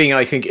creating,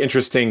 I think,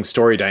 interesting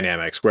story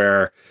dynamics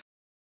where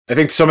I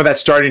think some of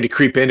that's starting to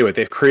creep into it.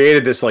 They've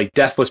created this like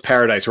deathless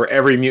paradise where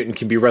every mutant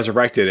can be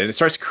resurrected, and it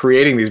starts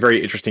creating these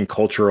very interesting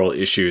cultural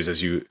issues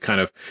as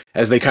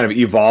they kind of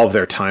evolve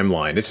their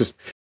timeline. It's just,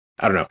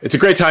 I don't know. It's a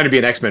great time to be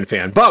an X-Men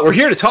fan, but we're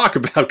here to talk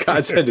about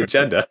Godsend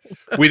Agenda.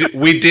 We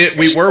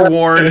were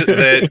warned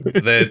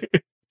that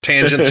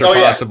tangents are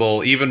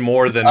possible even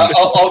more than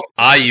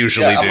I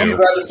usually do. I'm gonna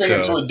drive this thing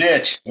into a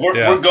ditch.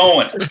 We're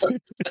going.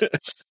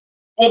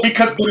 Well, but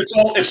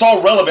it's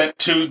all relevant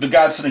to the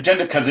Godsend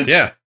Agenda because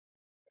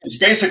it's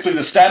basically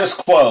the status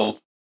quo.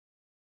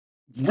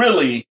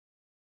 Really,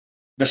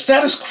 the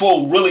status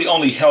quo really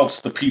only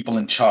helps the people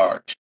in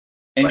charge.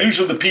 And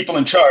usually the people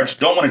in charge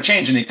don't want to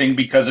change anything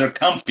because they're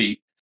comfy,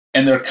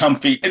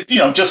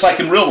 just like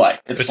in real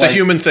life. It's like a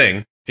human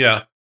thing.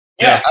 Yeah.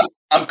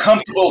 I'm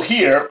comfortable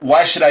here.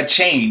 Why should I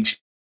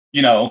change?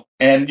 And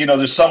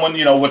there's someone,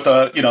 with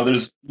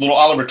there's little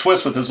Oliver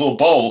Twist with his little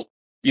bowl,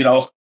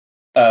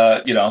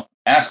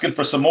 asking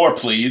for some more,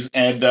 please.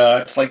 And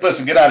it's like,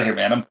 listen, get out of here,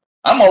 man.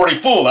 I'm already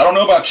full. I don't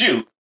know about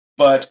you,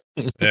 but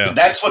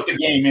that's what the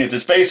game is.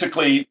 It's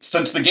basically,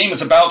 since the game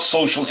is about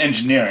social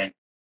engineering,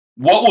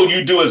 what will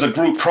you do as a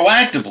group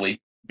proactively?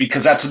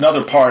 Because that's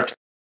another part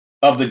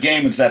of the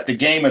game, is that the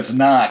game is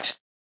not,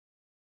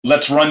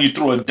 let's run you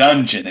through a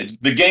dungeon.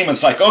 The game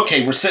is like,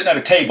 okay, we're sitting at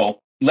a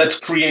table. Let's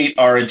create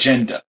our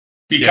agenda.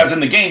 Because in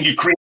the game, you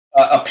create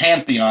a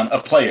pantheon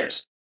of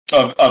players,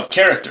 of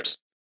characters.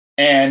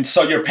 And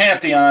so your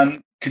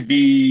pantheon could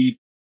be,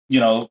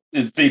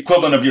 is the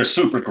equivalent of your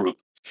supergroup,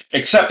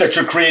 except that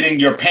you're creating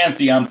your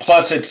pantheon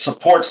plus its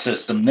support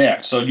system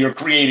there. So you're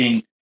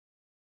creating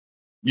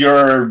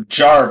your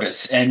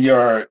Jarvis and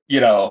your,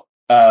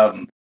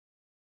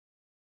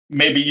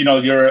 maybe,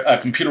 you're a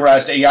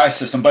computerized AI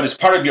system, but it's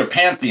part of your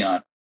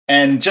pantheon.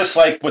 And just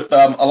like with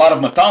a lot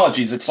of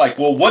mythologies, it's like,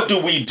 well, what do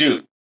we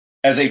do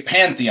as a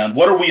pantheon?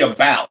 What are we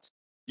about?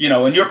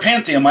 And your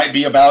pantheon might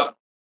be about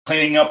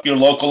cleaning up your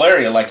local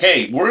area. Like,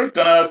 hey, we're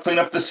going to clean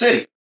up the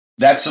city.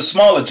 That's a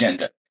small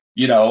agenda,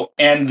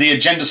 and the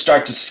agendas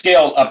start to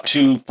scale up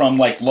to from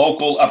like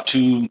local up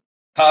to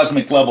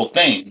cosmic level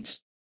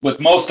things, with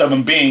most of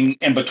them being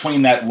in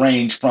between that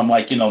range from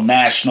like,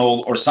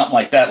 national or something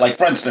like that. Like,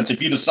 for instance, if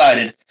you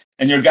decided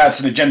in your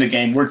Godsend Agenda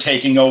game, we're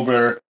taking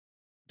over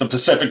the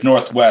Pacific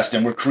Northwest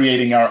and we're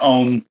creating our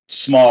own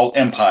small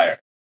empire,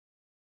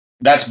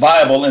 that's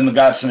viable in the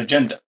Godsend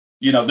Agenda.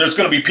 There's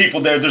going to be people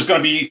there. There's going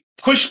to be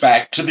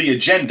pushback to the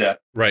agenda,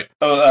 right?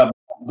 The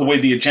way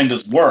the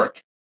agendas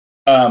work.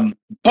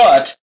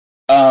 But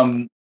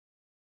the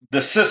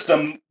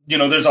system,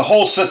 there's a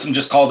whole system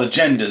just called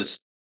agendas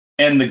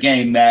in the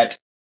game that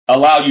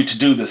allow you to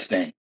do this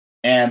thing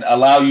and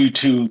allow you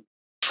to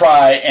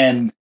try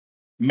and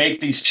make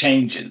these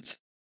changes.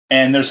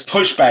 And there's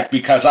pushback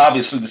because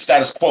obviously the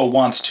status quo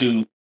wants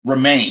to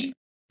remain.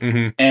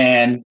 Mm-hmm.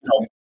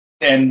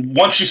 And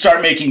once you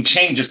start making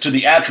changes to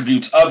the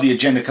attributes of the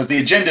agenda, because the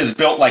agenda is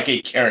built like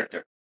a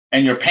character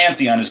and your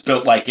pantheon is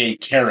built like a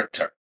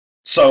character.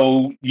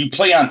 So you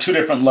play on two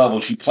different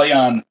levels. You play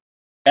on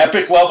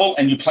epic level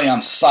and you play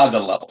on saga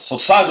level. So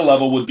saga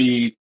level would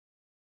be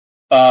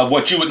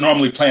what you would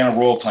normally play in a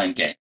role-playing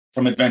game,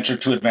 from adventure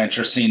to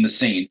adventure, scene to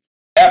scene.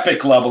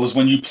 Epic level is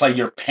when you play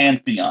your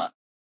pantheon.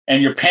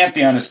 And your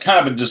pantheon is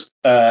kind of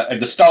a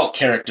gestalt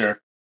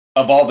character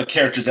of all the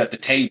characters at the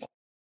table.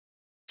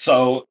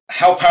 So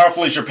how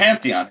powerful is your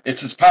pantheon?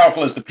 It's as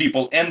powerful as the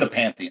people in the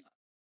pantheon.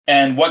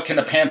 And what can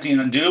the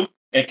pantheon do?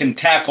 It can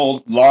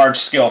tackle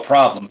large-scale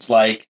problems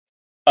like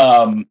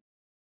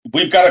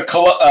we've got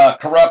a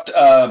corrupt,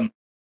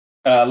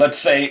 let's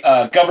say,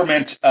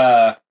 government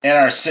in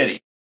our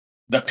city.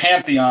 The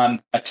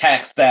pantheon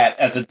attacks that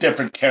as a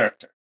different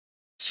character.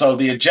 So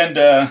the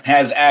agenda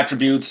has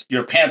attributes,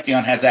 your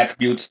pantheon has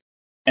attributes,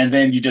 and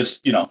then you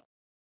just,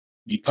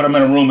 you put them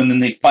in a room and then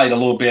they fight a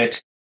little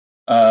bit.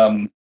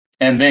 And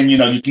then,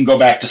 you can go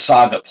back to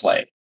saga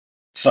play.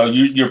 So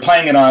you're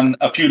playing it on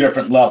a few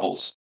different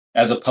levels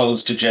as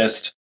opposed to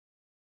just,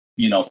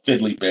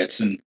 fiddly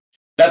bits. And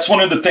that's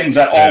one of the things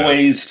that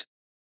always,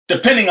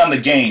 depending on the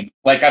game,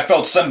 like I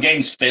felt some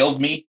games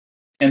failed me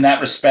in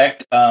that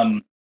respect.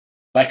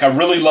 Like I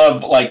really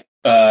love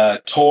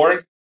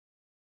Torg,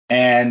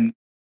 and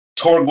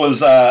Torg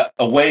was a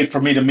way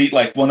for me to meet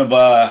like meet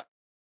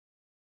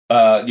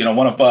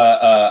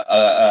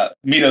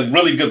a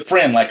really good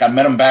friend. Like I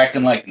met him back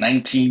in like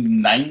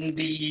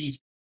 1990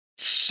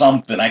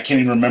 something. I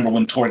can't even remember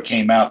when Torg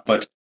came out,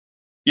 but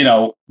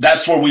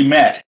that's where we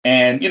met.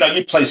 And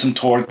you play some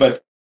Torg,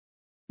 but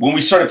when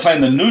we started playing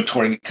the new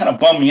Torg, it kind of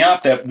bummed me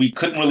out that we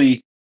couldn't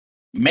really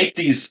make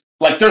these,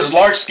 like there's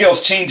large scale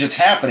changes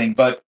happening,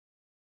 but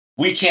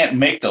we can't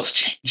make those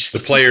changes. The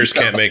players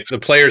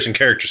and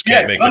characters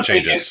can't make the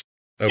changes.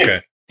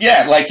 Okay.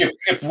 Like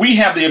if we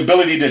have the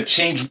ability to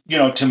change,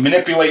 to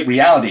manipulate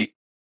reality,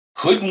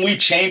 couldn't we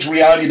change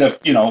reality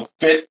to,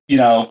 fit,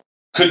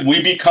 couldn't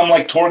we become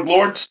like Torg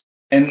Lords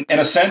in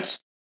a sense,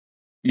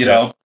 you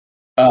know.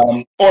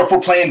 Or if we're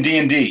playing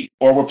D&D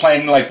or we're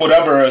playing like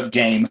whatever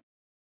game,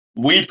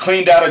 we've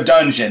cleaned out a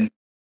dungeon,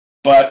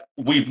 but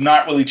we've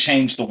not really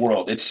changed the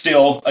world. It's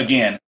still,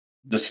 again,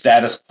 the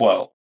status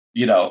quo,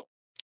 you know.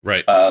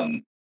 Right.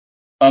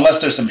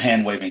 Unless there's some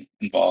hand waving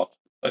involved,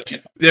 but you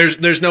know,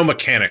 there's no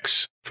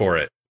mechanics for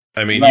it.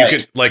 I mean, right. You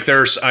could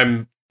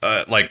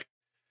like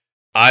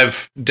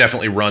I've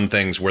definitely run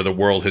things where the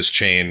world has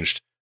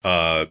changed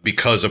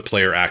because of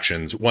player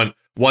actions.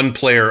 One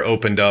player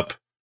opened up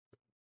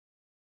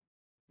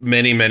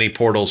many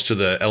portals to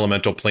the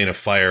elemental plane of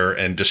fire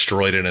and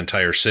destroyed an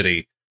entire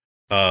city.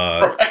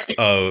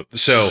 Right.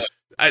 So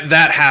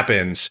that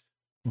happens,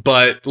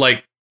 but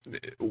like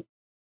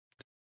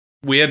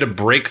we had to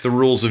break the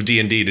rules of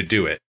D&D to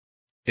do it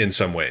in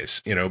some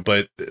ways, you know,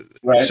 but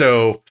right.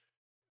 So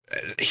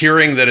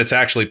hearing that it's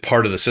actually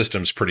part of the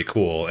system is pretty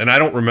cool. And I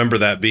don't remember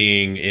that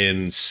being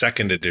in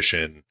second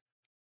edition,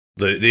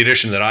 the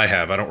edition that I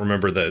have. I don't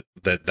remember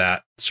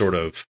that sort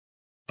of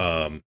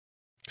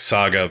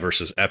saga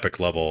versus epic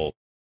level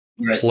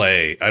right.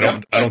 play. I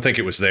don't think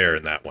it was there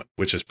in that one,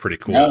 which is pretty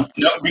cool.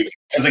 No,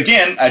 because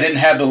again, I didn't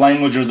have the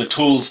language or the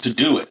tools to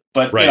do it.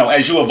 But right. You know,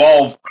 as you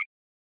evolve,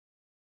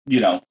 you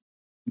know,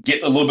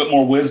 get a little bit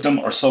more wisdom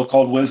or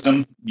so-called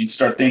wisdom, you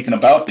start thinking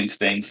about these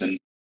things. And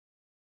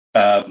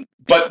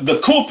but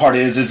the cool part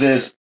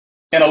is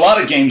in a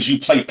lot of games you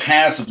play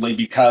passively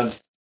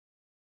because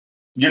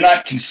you're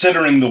not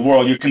considering the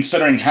world. You're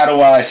considering how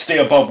do I stay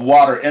above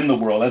water in the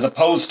world, as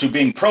opposed to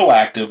being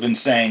proactive and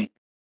saying,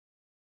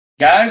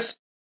 guys,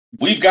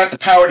 we've got the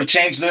power to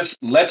change this.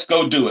 Let's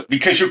go do it,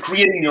 because you're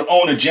creating your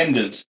own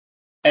agendas.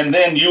 And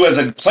then you as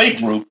a play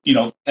group, you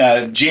know,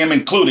 GM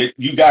included,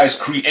 you guys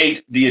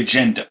create the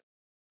agenda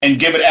and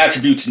give it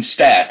attributes and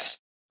stats.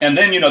 And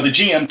then, you know, the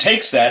GM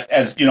takes that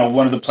as, you know,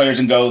 one of the players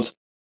and goes,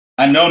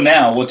 I know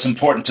now what's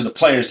important to the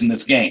players in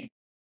this game.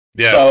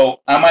 Yeah.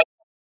 So I might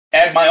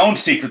add my own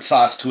secret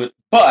sauce to it,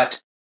 but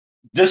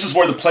this is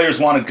where the players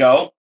want to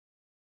go.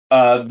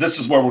 This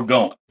is where we're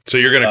going. So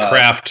you're going to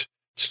craft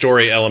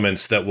story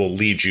elements that will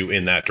lead you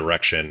in that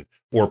direction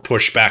or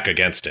push back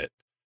against it.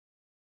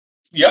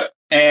 Yep.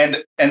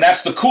 And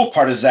that's the cool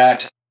part, is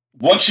that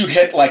once you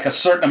hit like a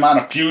certain amount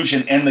of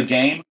fusion in the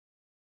game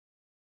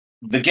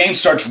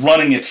starts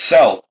running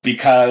itself,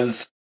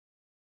 because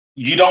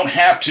you don't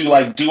have to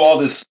like do all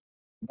this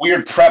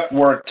weird prep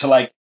work to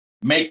like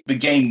make the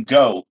game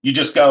go. You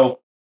just go,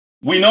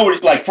 we know,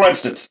 like, for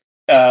instance,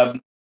 a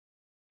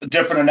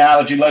different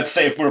analogy, let's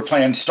say if we were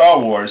playing Star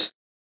Wars,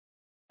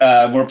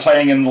 we're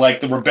playing in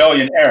like the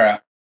Rebellion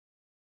era,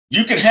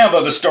 you can have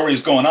other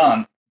stories going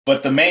on,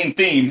 but the main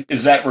theme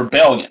is that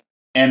rebellion.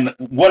 And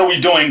what are we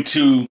doing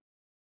to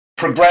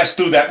progress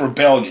through that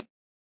rebellion?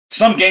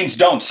 Some games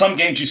don't. Some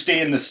games you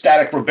stay in the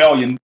static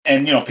rebellion,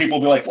 and, you know, people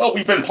will be like, well,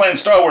 we've been playing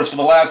Star Wars for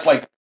the last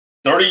like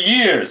 30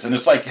 years. And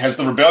it's like, has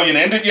the rebellion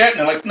ended yet? And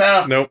they're like,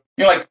 nah. Nope.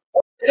 You're like,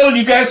 what the hell are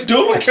you guys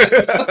doing?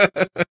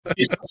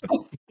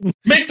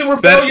 Make the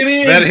rebellion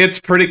end. That hits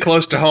pretty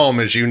close to home,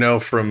 as you know,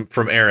 from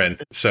Aaron.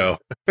 So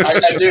I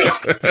do.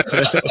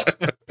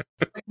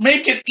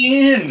 Make it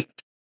end,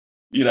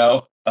 you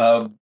know.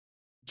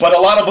 But a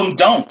lot of them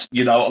don't,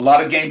 you know, a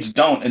lot of games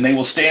don't, and they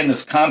will stay in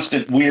this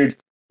constant weird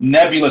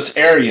nebulous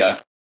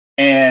area.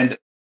 And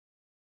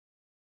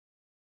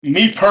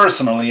me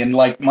personally, and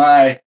like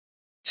my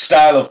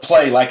style of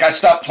play, like I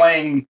stopped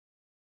playing,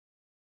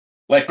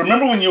 like,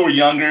 remember when you were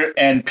younger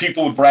and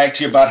people would brag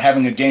to you about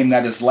having a game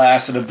that has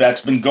lasted,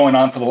 that's been going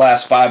on for the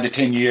last 5 to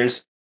 10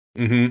 years?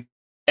 Mm-hmm.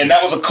 And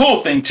that was a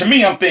cool thing. To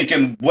me, I'm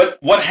thinking,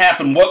 what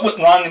happened? What went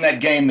wrong in that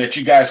game that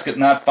you guys could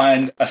not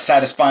find a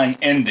satisfying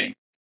ending?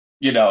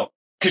 You know,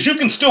 because you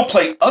can still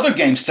play other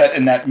games set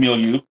in that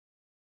milieu,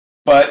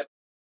 but,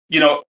 you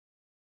know,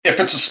 if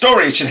it's a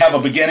story, it should have a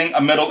beginning,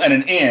 a middle, and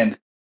an end,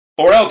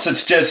 or else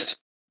it's just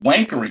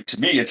wankery to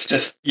me. It's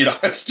just, you know,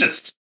 it's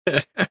just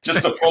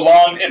a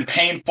prolonged and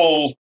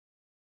painful,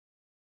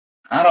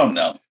 I don't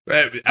know.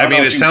 I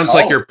mean, it sounds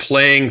like you're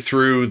playing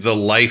through the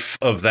life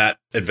of that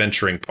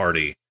adventuring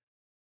party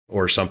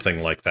or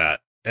something like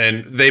that.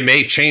 And they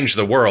may change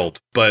the world,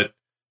 but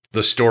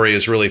the story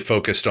is really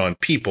focused on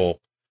people,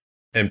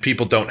 and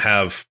people don't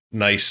have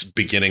nice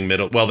beginning,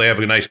 middle. Well, they have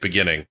a nice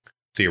beginning,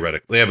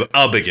 theoretically. They have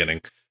a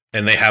beginning,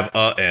 and they have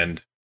a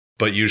end,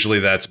 but usually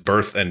that's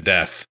birth and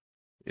death.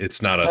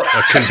 It's not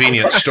a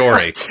convenient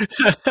story.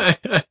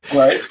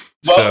 Right.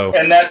 Well,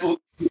 and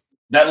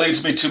that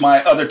leads me to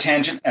my other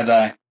tangent as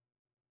I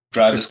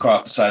drive this car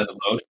off the side of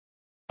the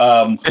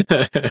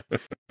road.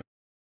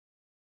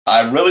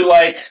 I really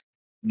like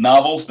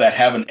novels that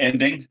have an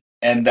ending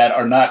and that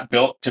are not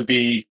built to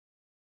be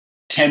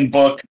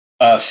 10-book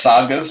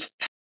sagas.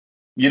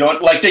 You know,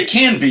 like they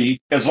can be,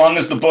 as long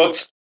as the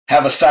books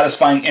have a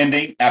satisfying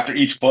ending after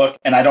each book,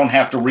 and I don't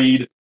have to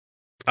read.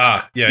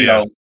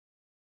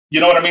 You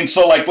know what I mean?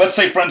 So, like, let's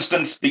say, for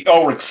instance, the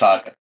Elric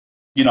saga.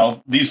 You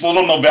know, these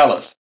little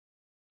novellas,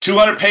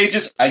 200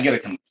 pages, I get a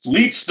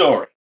complete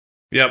story.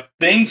 Yep.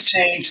 Things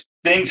change,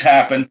 things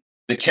happen,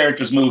 the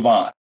characters move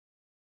on.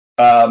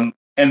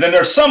 And then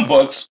there's some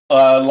books,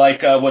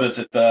 like what is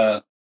it,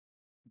 the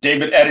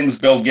David Eddings,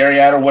 Bill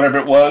Gariad, or whatever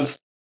it was,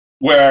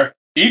 where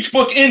each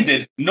book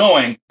ended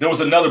knowing there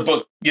was another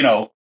book.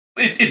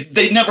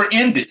 They never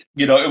ended.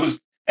 It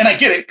was, and I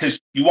get it because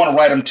you want to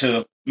write them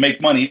to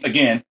make money.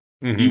 Again,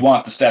 you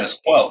want the status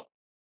quo,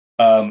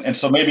 and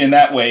so maybe in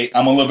that way,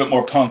 I'm a little bit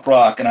more punk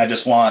rock, and I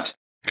just want,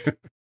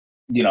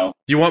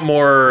 you want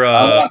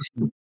more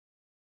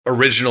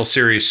original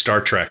series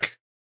Star Trek.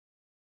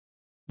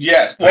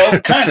 Yes, well,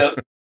 kind of.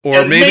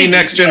 Or maybe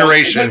Next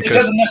Generation, it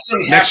doesn't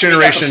necessarily have Next to be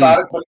Generation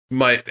episodic, but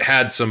might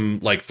had some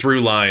like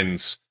through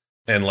lines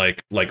and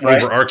like Right.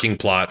 overarching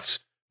plots,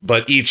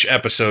 but each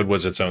episode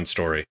was its own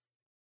story.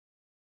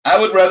 I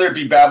would rather it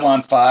be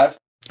Babylon 5,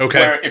 Okay.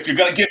 where if you're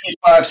going to give me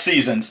 5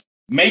 seasons,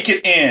 make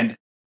it end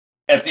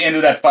at the end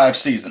of that 5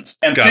 seasons.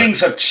 And Got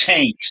things have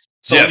changed.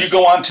 So when Yes. you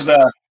go on to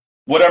the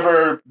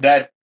whatever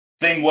that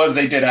thing was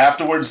they did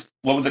afterwards,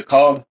 what was it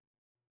called?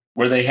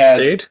 Where they had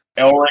Jade?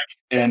 Elric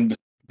and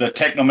the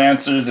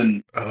Technomancers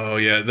and Oh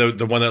yeah,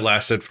 the one that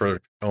lasted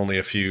for only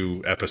a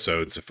few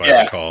episodes, if I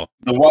Yeah. recall.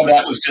 the one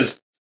that was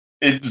just,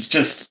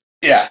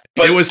 yeah.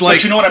 But It was but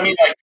like- you know what I mean?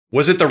 Like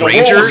Was it the the role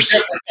was Rangers? It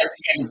different at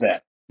the end of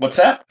that. What's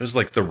that? was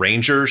like the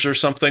Rangers or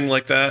something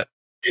like that,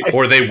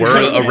 or they were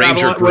a Babylon-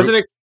 Ranger group. Wasn't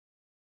it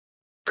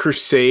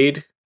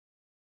Crusade?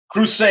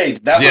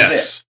 Crusade. That was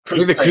Yes. it.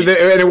 Crusade.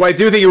 And I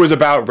do think it was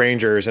about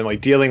Rangers and like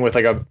dealing with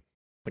like a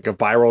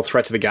viral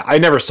threat to the guy. I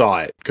never saw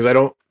it because I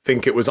don't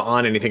think it was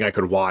on anything I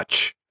could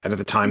watch, and at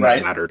the time Right.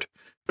 that mattered.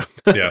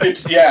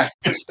 Yeah.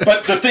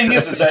 But the thing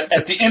is that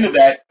at the end of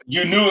that,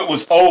 you knew it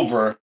was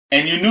over,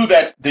 and you knew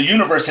that the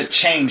universe had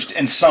changed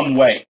in some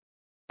way.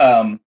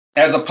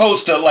 As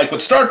opposed to like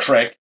with Star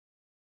Trek,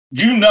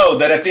 you know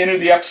that at the end of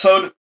the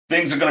episode,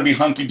 things are going to be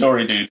hunky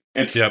dory, dude.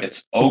 It's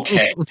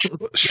okay.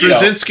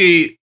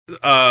 Straczynski,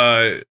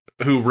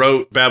 who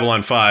wrote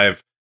Babylon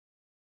 5,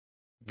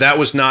 that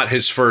was not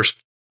his first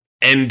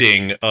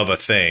ending of a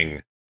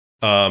thing.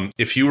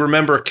 If you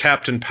remember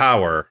Captain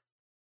Power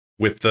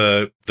with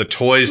the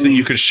toys that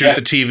you could shoot Yeah.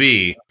 the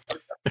TV,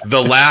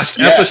 the last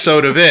Yeah.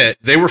 episode of it,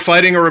 they were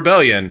fighting a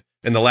rebellion.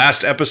 In the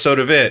last episode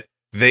of it,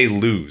 they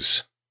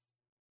lose.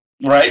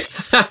 Right?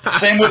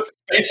 Same with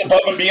Space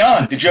Above and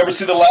Beyond. Did you ever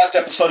see the last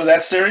episode of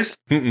that series?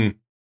 Mm-mm.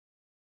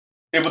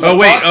 It was Oh a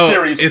wait, Fox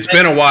series. it's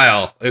been a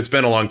while. It's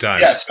been a long time.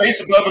 Yeah,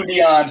 Space Above and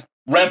Beyond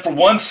ran for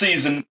 1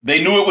 season.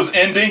 They knew it was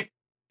ending,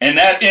 and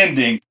that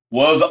ending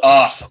was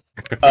awesome.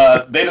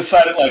 They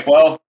decided, like,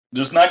 well,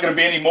 there's not going to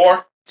be any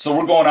more, so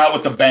we're going out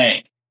with a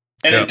bang.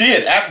 And Yeah. it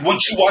did.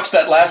 Once you watched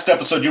that last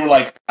episode, you were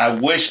like, I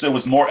wish there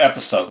was more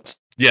episodes.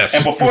 Yes.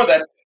 And before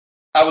that,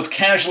 I was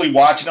casually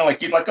watching it,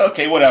 like, you're like,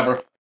 okay,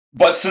 whatever.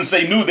 But since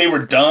they knew they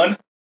were done,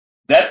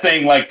 that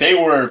thing, like, they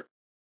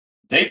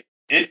turned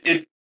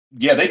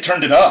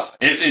it up.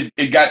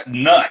 It got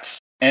nuts.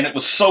 And it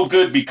was so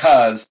good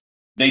because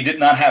they did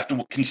not have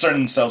to concern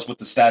themselves with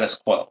the status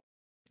quo.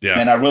 Yeah.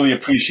 And I really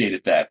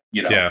appreciated that,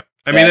 Yeah.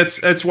 I mean,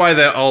 that's why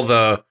all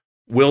the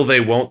will they,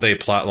 won't they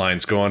plot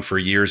lines go on for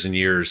years and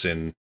years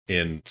in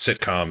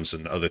sitcoms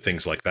and other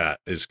things like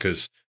that, is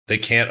because they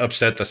can't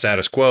upset the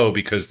status quo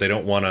because they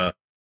don't want to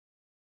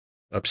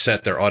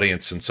upset their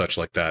audience and such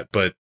like that.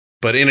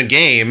 But in a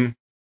game,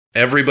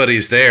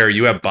 everybody's there.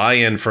 You have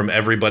buy-in from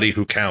everybody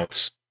who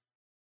counts.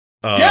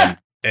 Yeah.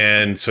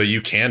 And so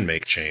you can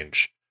make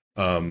change.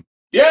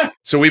 Yeah.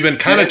 So we've been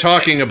kind of Yeah.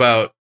 talking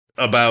about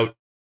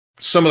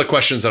some of the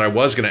questions that I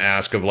was going to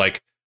ask of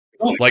like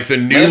the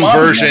new Lay 'em on,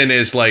 version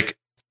is like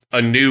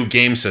a new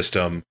game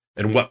system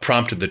and what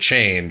prompted the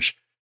change.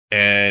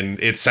 And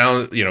it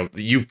sounds,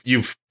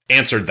 you've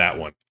answered that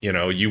one.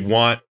 You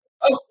want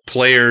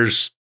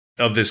players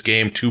of this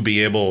game to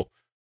be able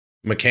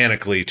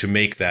mechanically to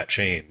make that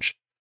change.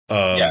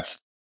 Yes.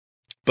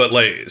 But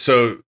like,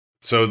 so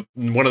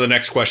one of the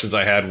next questions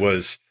I had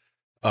was,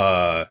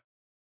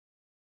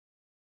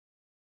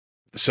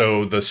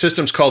 so the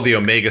system's called the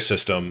Omega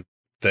system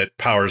that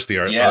powers the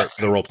Yes.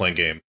 the role playing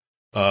game.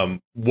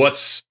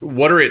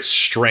 What are its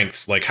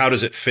strengths? Like, how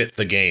does it fit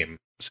the game?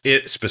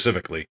 It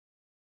specifically.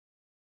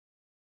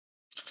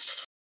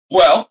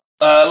 Well,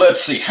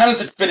 let's see. How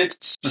does it fit it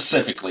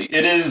specifically?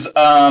 It is,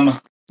 well,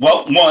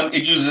 one,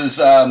 it uses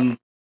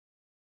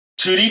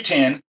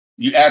 2d10.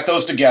 You add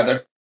those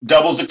together.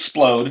 Doubles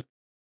explode.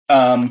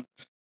 And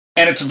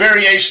it's a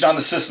variation on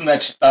the system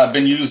that's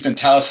been used in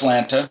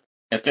Talislanta.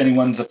 If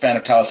anyone's a fan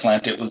of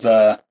Talislanta, it was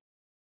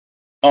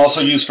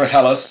also used for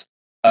Hellas,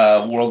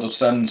 World of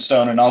Sun and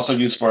Stone, and also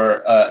used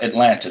for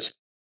Atlantis.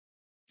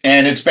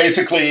 And it's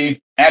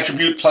basically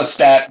attribute plus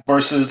stat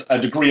versus a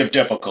degree of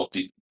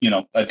difficulty.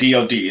 A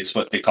DOD is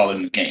what they call it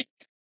in the game.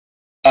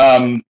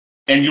 And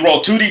you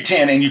roll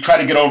 2d10 and you try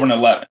to get over an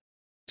 11.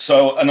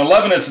 So an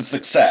 11 is a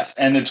success,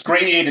 and it's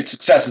gradated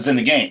successes in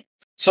the game.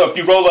 So if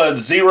you roll a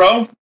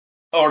 0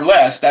 or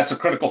less, that's a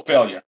critical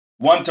failure.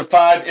 1 to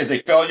 5 is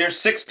a failure.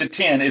 6 to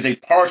 10 is a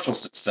partial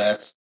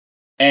success.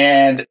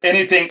 And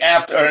anything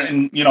after,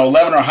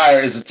 11 or higher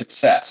is a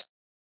success.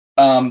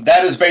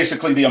 That is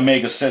basically the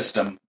Omega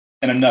system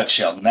in a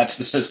nutshell. And that's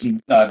the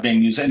system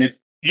being used. And it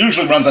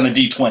usually runs on a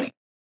D20.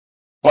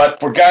 But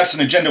for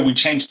Godson Agenda, we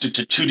changed it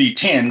to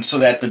 2d10 so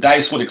that the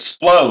dice would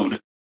explode.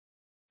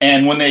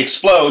 And when they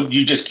explode,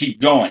 you just keep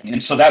going.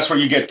 And so that's where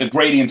you get the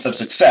gradients of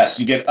success.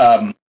 You get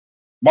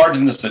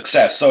margins of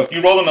success. So if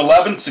you roll an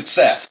 11,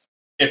 success.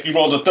 If you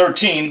roll a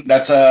 13,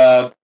 that's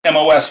a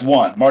MOS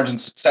 1, margin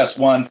of success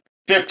 1,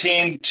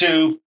 15,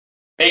 2,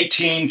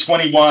 18,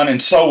 21,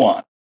 and so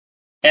on.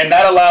 And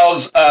that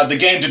allows the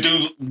game to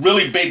do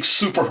really big,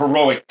 super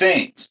heroic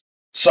things.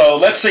 So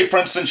let's say, for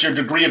instance, your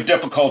degree of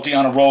difficulty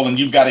on a roll and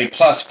you've got a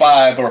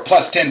 +5 or a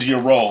 +10 to your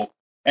roll,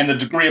 and the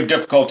degree of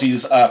difficulty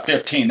is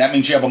 15. That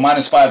means you have a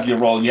 -5 to your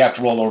roll. You have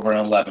to roll over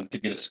an 11 to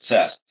get a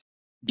success.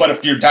 But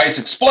if your dice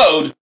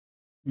explode,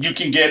 you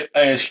can get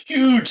a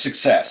huge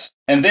success.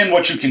 And then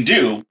what you can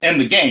do in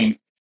the game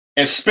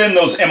is spin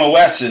those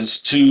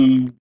MOSs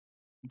to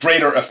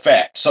greater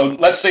effect. So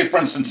let's say, for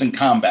instance, in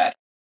combat,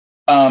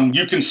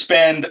 you can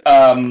spend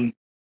 2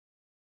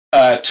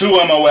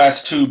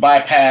 MOS to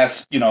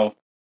bypass,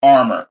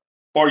 armor,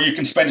 or you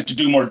can spend it to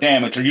do more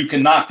damage, or you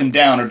can knock them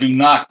down or do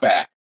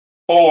knockback,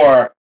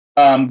 or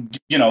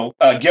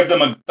give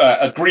them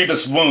a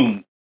grievous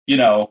wound,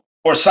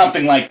 or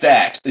something like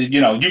that.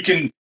 You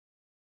can.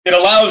 It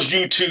allows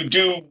you to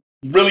do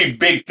really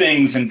big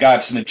things in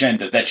Godson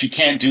Agenda that you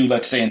can't do,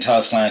 let's say, in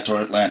Talislant or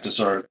Atlantis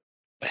or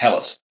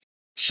Hellas.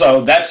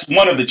 So that's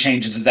one of the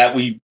changes, is that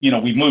we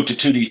moved to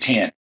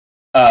 2d10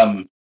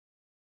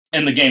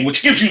 in the game,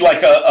 which gives you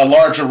like a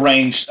larger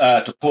range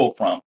to pull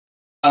from.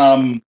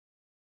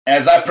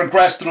 As I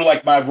progressed through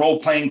like my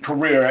role-playing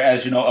career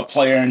as a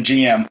player and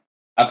GM,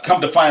 I've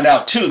come to find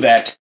out too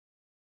that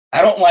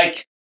I don't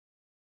like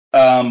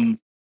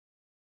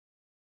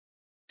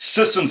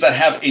systems that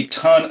have a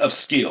ton of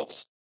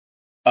skills.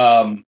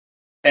 And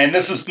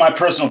this is my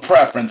personal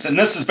preference, and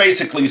this is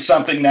basically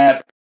something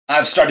that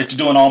I've started to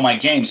do in all my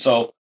games.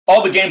 So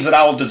all the games that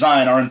I will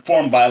design are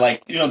informed by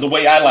the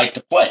way I like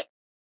to play.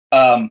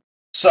 For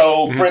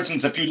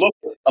instance, if you look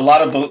at a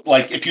lot of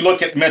if you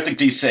look at Mythic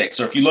D6,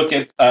 or if you look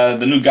at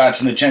the new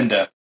Godson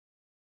Agenda,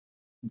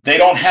 they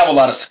don't have a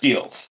lot of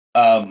skills.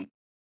 And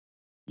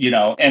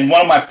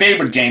one of my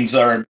favorite games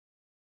is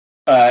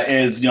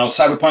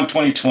Cyberpunk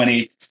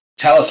 2020.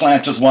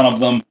 Talislant is one of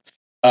them.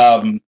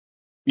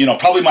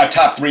 Probably my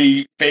top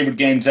 3 favorite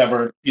games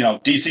ever.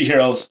 DC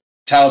Heroes,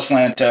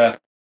 Talislanta,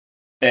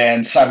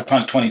 and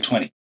Cyberpunk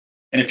 2020.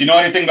 And if you know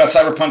anything about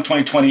Cyberpunk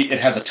 2020, it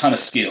has a ton of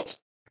skills.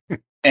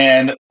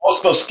 And most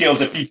of those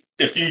skills, if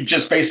you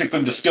just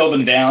basically distill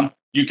them down,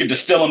 you could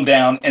distill them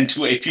down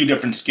into a few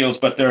different skills.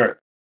 But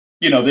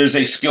there's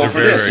a skill for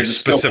this, there's a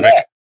skill for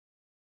that.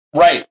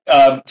 Right.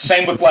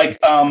 Same with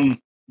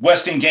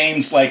Western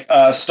games like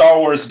Star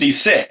Wars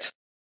D6.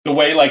 The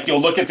way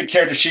you'll look at the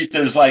character sheet,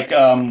 there's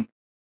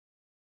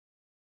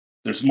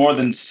there's more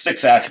than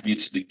 6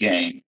 attributes to the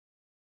game,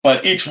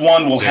 but each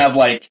one will have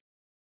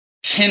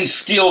 10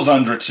 skills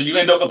under it. So you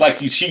end up with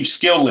these huge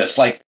skill lists.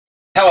 Like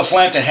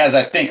Talislanta has,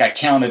 I think I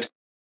counted,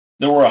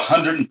 there were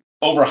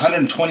over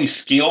 120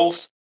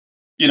 skills.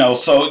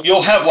 So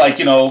you'll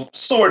have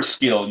sword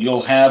skill,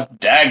 you'll have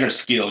dagger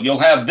skill, you'll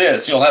have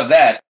this, you'll have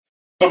that.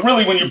 But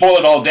really, when you boil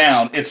it all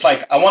down, it's I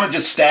want to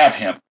just stab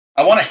him,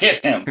 I want to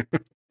hit him.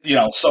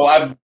 So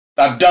I've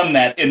done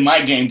that in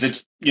my games.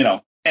 It's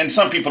and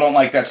some people don't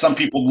like that. Some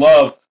people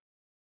love.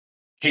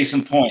 Case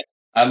in point,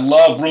 I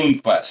love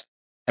RuneQuest.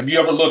 Have you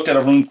ever looked at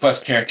a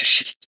RuneQuest character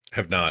sheet?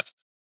 Have not.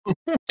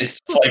 It's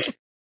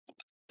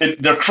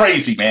they're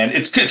crazy, man.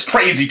 It's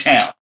crazy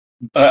town.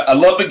 I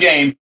love the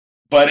game,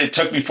 but it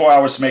took me 4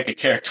 hours to make a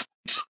character.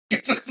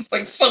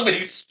 It's so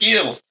many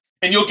skills,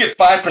 and you'll get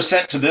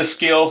 5% to this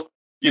skill.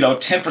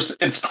 10%.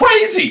 It's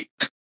crazy.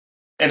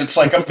 And it's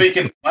I'm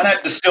thinking, why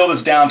not distill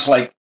this down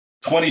to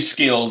 20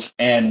 skills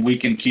and we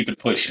can keep it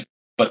pushing?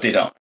 But they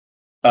don't.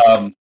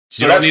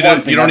 So you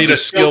don't need a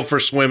skill for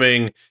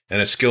swimming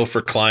and a skill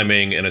for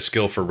climbing and a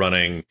skill for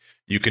running.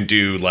 You can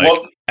do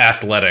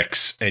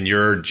athletics, and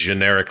you're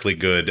generically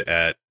good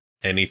at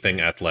anything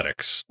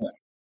athletics.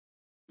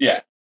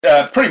 Yeah,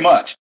 pretty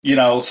much.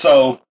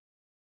 So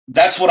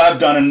that's what I've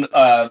done,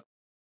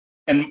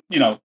 and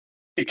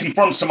it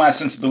conforms to my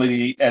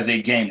sensibility as a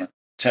gamer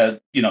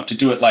to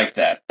do it like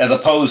that, as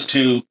opposed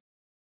to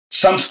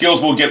some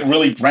skills will get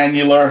really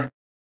granular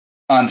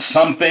on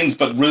some things,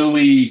 but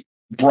really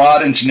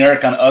broad and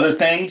generic on other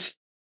things.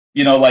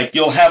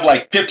 You'll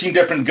have 15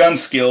 different gun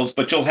skills,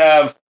 but you'll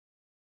have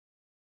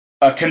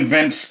a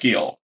convince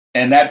skill,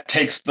 and that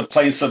takes the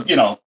place of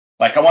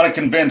I want to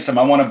convince him,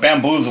 I want to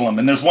bamboozle him,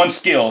 and there's one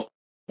skill,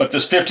 but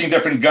there's 15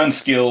 different gun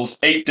skills,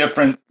 8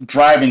 different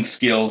driving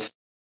skills,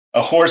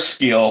 a horse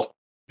skill,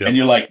 and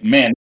you're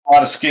man, a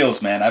lot of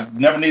skills, man. I've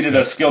never needed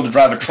a skill to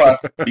drive a truck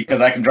because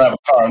I can drive a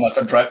car unless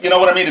I drive. You know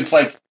what I mean? It's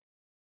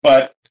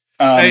but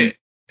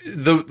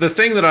the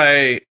thing that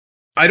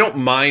I don't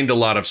mind a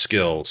lot of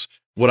skills.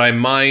 What I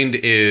mind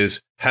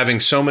is having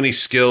so many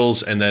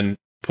skills and then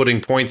putting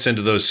points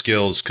into those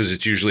skills, because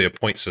it's usually a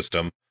point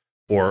system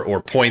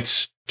or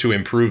points to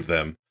improve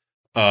them.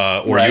 Or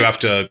right. You have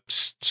to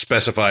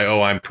specify,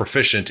 I'm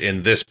proficient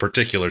in this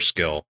particular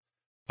skill.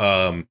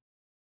 But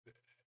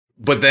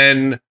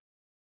then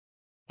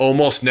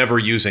almost never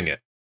using it.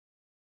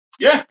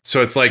 Yeah.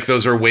 So it's like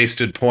those are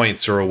wasted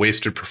points or a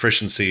wasted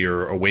proficiency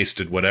or a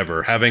wasted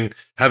whatever. Having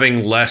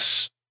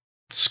less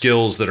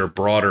skills that are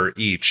broader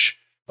each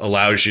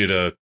allows you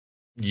to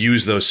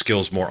use those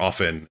skills more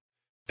often,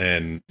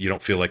 and you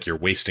don't feel like you're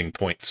wasting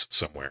points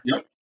somewhere.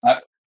 Yep.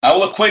 I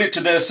will equate it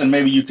to this, and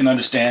maybe you can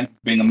understand,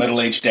 being a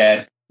middle-aged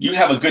dad, you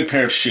have a good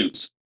pair of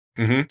shoes.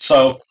 Mm-hmm.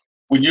 So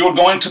when you were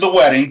going to the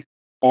wedding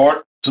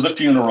or to the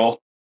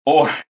funeral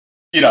or,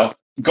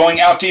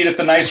 going out to eat at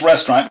the nice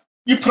restaurant,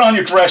 you put on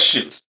your dress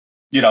shoes.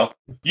 You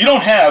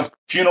don't have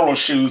funeral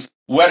shoes,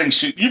 wedding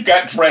shoes. You've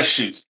got dress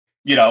shoes.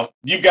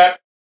 You've got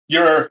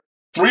your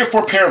 3 or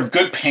 4 pair of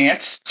good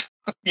pants.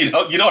 You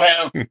don't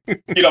have,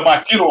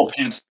 my funeral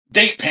pants,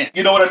 date pants.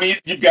 You know what I mean?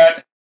 You've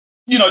got.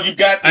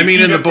 I mean,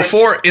 in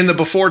the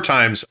before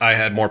times, I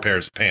had more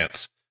pairs of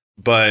pants,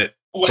 but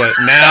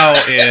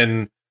now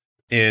in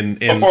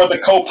before the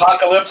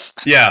co-apocalypse.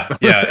 Yeah.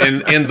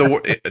 In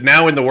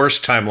the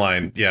worst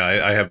timeline,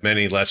 I have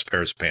many less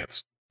pairs of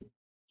pants.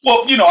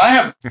 Well, I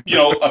have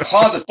a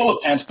closet full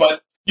of pants,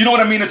 but you know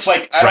what I mean. It's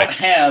like I don't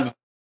have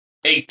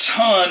a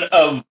ton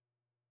of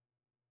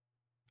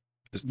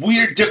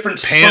weird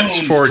different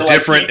pants for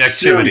different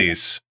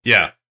activities.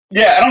 Cereal.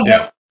 Yeah, I don't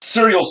have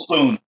cereal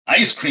spoon,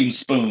 ice cream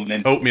spoon,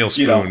 and oatmeal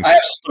spoon. I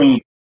have spoon.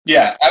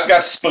 Yeah, I've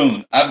got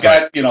spoon. I've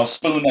got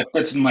spoon that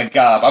fits in my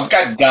gob. I've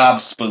got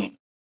gob spoon.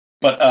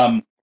 But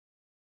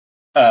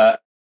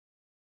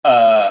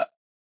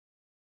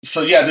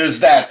so yeah, there's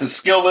that. The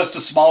skill list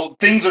is small.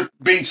 Things are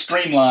being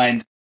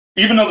streamlined,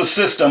 even though the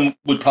system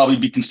would probably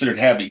be considered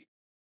heavy.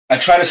 I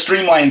try to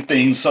streamline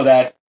things so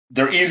that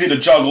they're easy to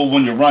juggle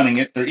when you're running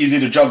it. They're easy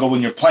to juggle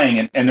when you're playing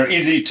it, and they're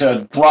easy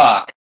to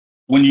grok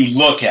when you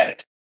look at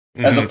it.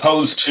 As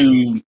opposed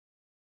to,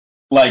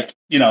 like,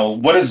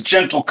 what does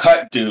Gentle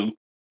Cut do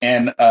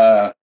in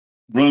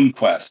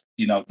RuneQuest,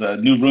 the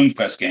new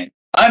RuneQuest game?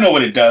 I know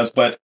what it does,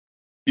 but,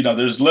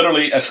 there's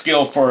literally a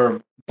skill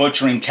for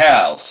butchering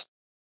cows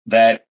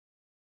that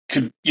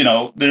could,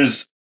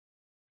 there's,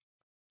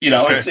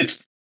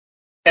 it's,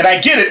 and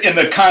I get it in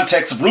the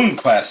context of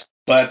RuneQuest,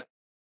 but,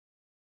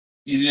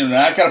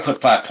 I got to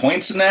put 5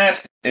 points in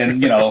that,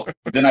 and,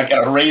 then I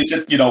got to raise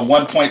it,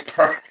 1 point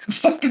per.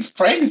 It's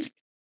crazy.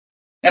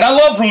 And I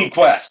love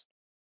RuneQuest,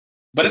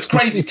 but it's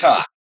crazy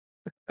talk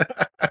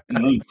in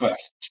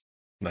RuneQuest.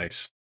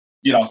 Nice.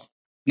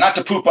 Not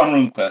to poop on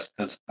RuneQuest,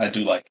 because I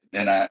do like it,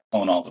 and I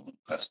own all the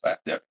RuneQuests back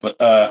there.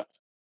 But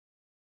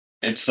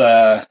it's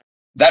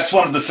that's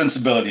one of the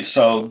sensibilities.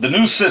 So the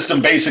new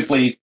system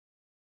basically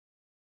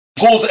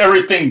pulls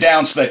everything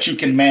down so that you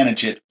can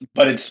manage it,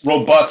 but it's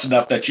robust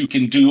enough that you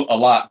can do a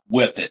lot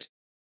with it,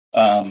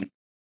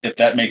 if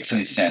that makes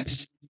any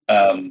sense.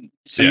 You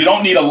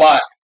don't need a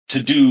lot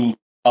to do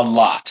a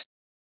lot,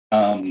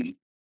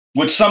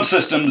 which some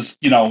systems,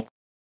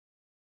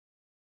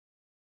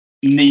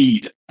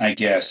 need, I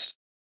guess.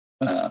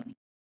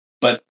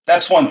 But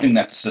that's one thing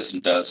that the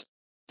system does,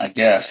 I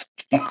guess.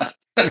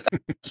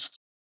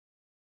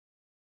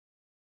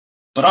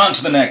 But on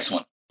to the next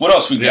one. What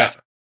else we got?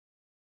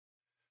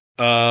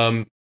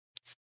 I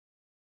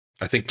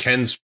think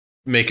Ken's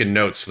making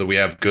notes so that we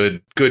have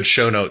good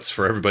show notes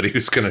for everybody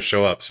who's going to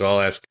show up. So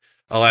I'll ask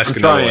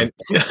another one.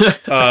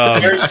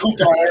 There's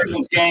poop on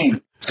everyone's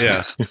game.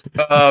 Yeah.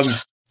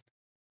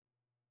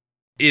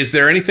 Is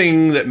there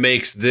anything that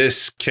makes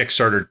this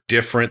Kickstarter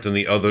different than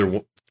the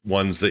other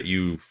ones that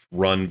you've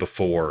run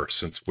before,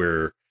 since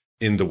we're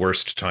in the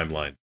worst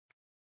timeline?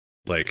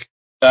 Like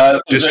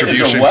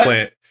distribution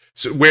plan.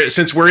 So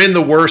since we're in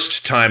the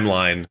worst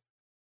timeline,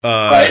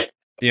 right?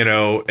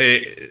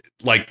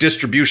 Like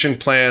distribution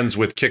plans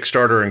with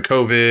Kickstarter and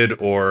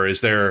COVID, or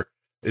is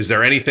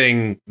there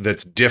anything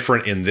that's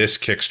different in this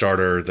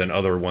Kickstarter than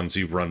other ones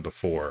you've run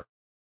before?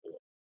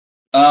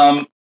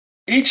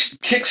 Each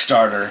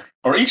Kickstarter,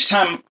 or each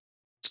time,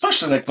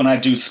 especially like when I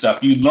do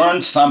stuff, you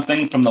learn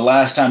something from the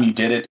last time you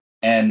did it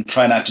and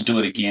try not to do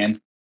it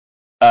again.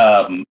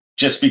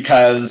 Just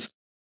because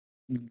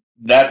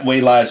that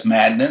way lies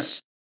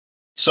madness.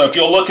 So if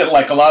you'll look at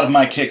like a lot of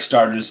my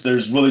Kickstarters,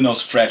 there's really no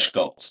stretch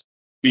goals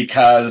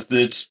because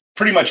it's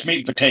pretty much meat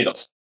and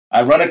potatoes.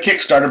 I run a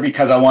Kickstarter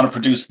because I want to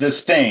produce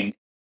this thing,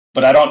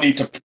 but I don't need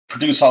to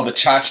produce all the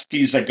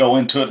tchotchkes that go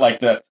into it, like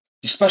the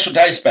special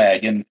dice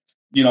bag and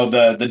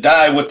the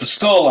die with the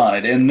skull on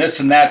it and this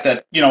and that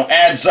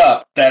adds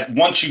up, that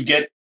once you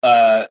get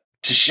to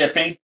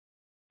shipping,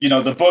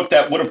 the book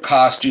that would have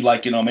cost you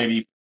like,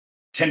 maybe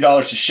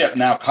 $10 to ship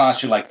now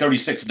costs you like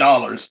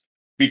 $36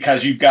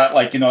 because you've got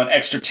like, an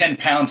extra 10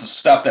 pounds of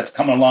stuff that's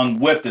coming along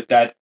with it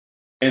that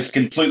is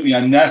completely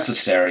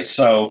unnecessary.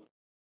 So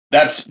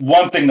that's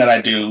one thing that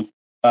I do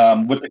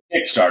with the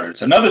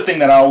Kickstarters. Another thing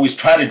that I always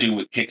try to do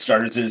with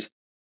Kickstarters is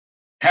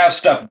have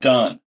stuff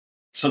done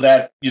so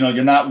that,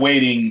 you're not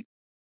waiting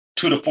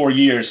 2 to 4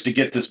 years to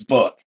get this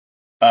book.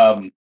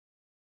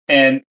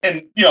 And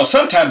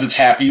sometimes it's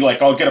happy,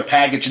 like I'll get a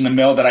package in the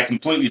mail that I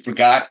completely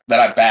forgot that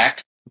I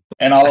backed.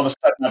 And all of a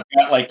sudden I've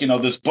got like,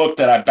 this book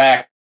that I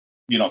backed,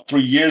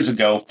 3 years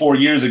ago, 4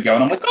 years ago.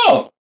 And I'm like,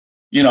 oh,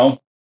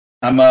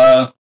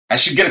 I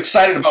should get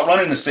excited about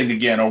running this thing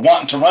again or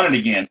wanting to run it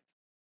again.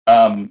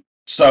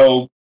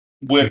 So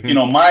with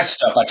Mhm. my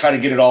stuff, I try to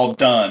get it all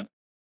done,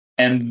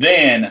 and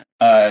then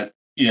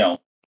you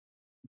know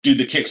do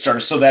the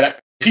Kickstarter so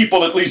that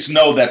people at least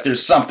know that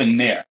there's something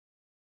there.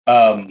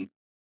 Um,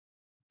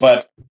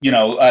 but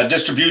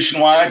distribution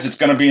wise, it's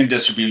going to be in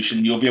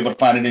distribution. You'll be able to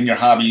find it in your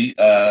hobby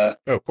Oh,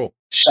 cool.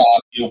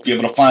 shop. You'll be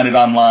able to find it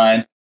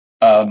online.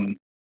 Um,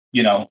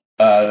 you know,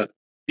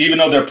 even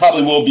though there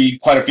probably will be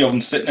quite a few of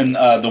them sitting in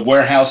the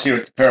warehouse here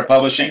at Para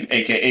Publishing,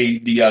 aka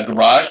the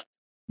garage,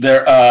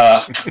 there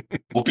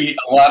will be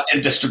a lot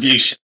in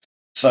distribution.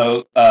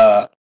 So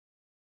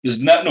there's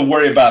nothing to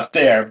worry about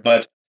there.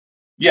 But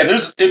yeah,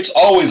 it's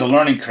always a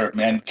learning curve,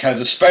 man,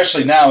 because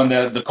especially now in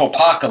the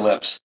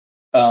copocalypse,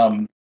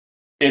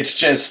 it's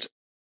just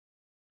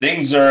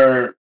things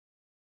are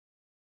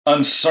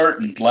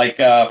uncertain. Like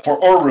for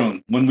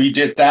Orun, when we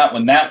did that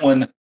one,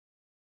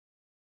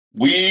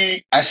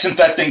 I sent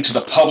that thing to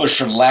the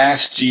publisher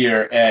last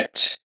year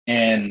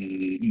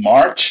in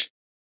March,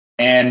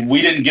 and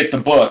we didn't get the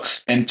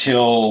books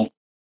until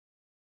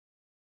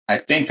I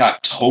think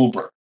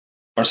October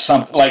or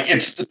something. Like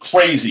it's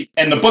crazy.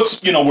 And the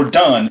books, were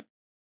done,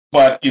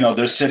 but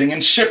they're sitting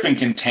in shipping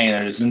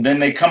containers, and then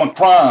they come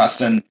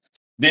across, and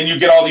then you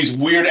get all these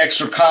weird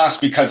extra costs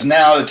because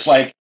now it's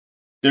like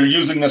they're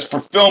using this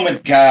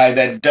fulfillment guy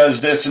that does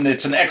this, and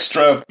it's an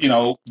extra,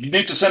 you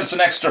need to send us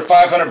an extra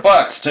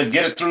 $500 to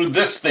get it through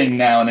this thing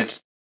now.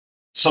 And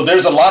so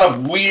there's a lot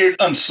of weird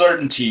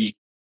uncertainty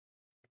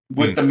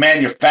with the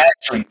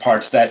manufacturing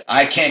parts that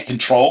I can't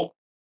control.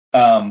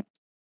 But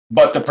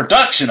the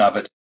production of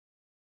it,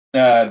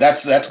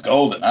 that's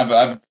golden.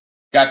 I've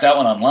got that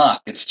one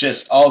unlocked. It's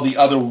just all the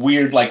other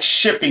weird, like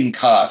shipping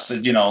costs,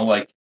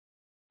 like,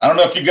 I don't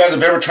know if you guys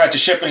have ever tried to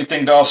ship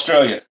anything to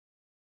Australia,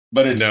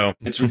 but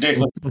it's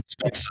ridiculous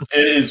expensive.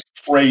 It is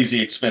crazy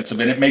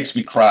expensive, and it makes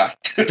me cry.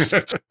 It's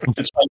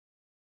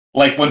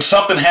like when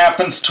something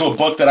happens to a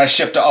book that I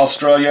ship to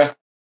Australia,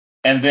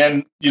 and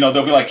then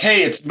they'll be like,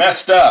 "Hey, it's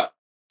messed up.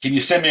 Can you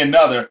send me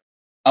another?"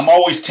 I'm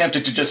always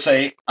tempted to just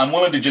say, "I'm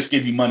willing to just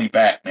give you money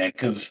back, man,"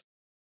 because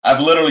I've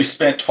literally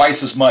spent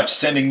twice as much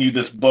sending you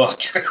this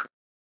book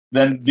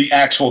than the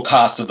actual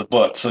cost of the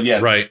book. So yeah,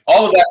 Right.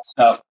 all of that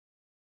stuff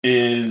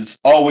is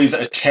always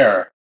a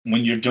terror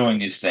when you're doing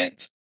these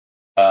things.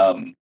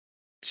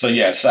 So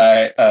yes,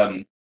 I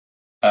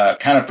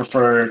kind of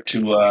prefer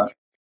to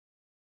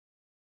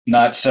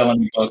not sell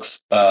any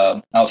books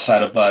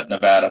outside of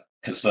Nevada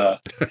because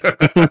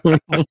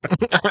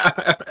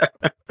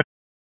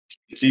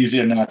it's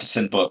easier not to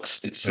send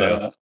books. It's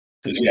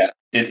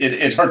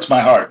it hurts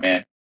my heart,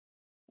 man.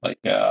 Like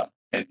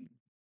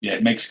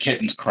it makes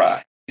kittens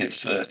cry.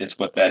 It's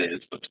what that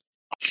is. But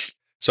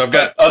So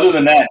other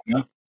than that,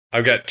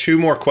 I've got two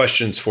more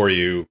questions for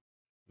you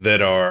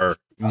that are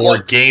more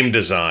game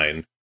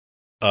design.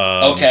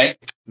 Okay.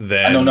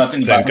 Than, I know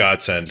nothing than about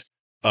Godsend.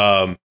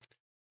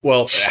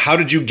 Well, how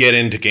did you get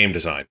into game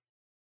design?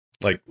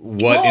 Like,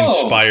 what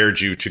inspired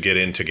you to get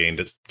into game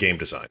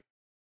design?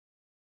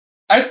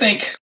 I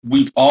think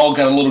we've all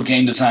got a little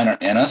game designer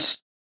in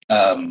us.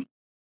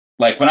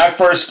 Like when I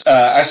first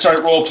I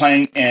started role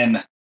playing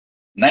in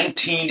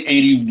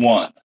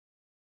 1981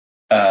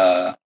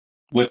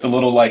 with the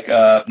little like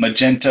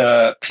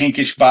magenta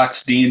pinkish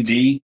box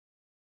D&D,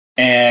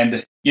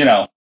 and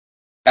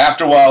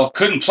after a while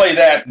couldn't play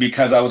that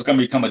because I was going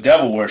to become a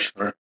devil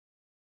worshiper,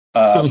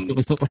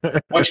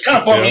 which kind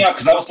of bummed me out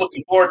because I was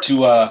looking forward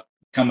to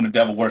becoming a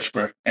devil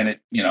worshiper, and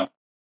it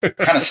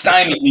kind of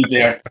stymied me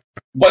there.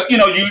 But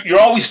you're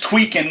always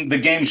tweaking the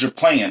games you're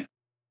playing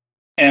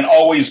and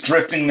always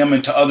drifting them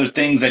into other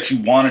things that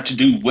you wanted to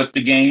do with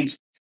the games.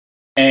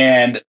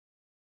 And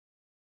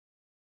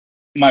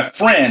my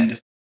friend,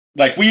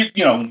 like we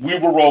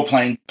were role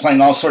playing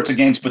all sorts of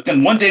games, but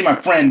then one day my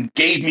friend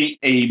gave me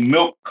a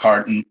milk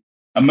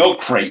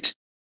crate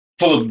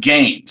full of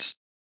games.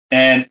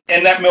 And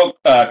in that milk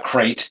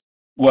crate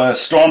was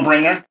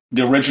Stormbringer,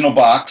 the original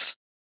box,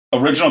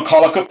 original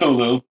Call of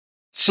Cthulhu,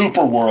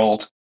 Super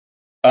World,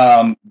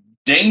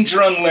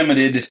 Danger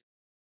Unlimited,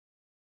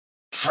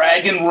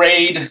 Dragon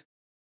Raid,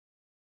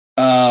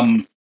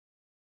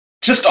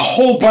 just a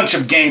whole bunch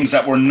of games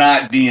that were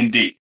not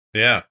D&D.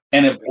 Yeah.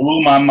 And it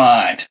blew my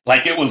mind.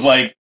 Like, it was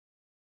like,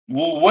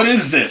 what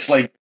is this?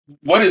 Like,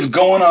 what is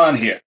going on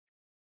here?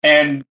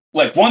 And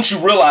like, once you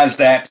realize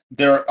that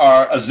there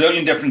are a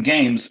zillion different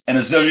games and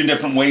a zillion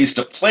different ways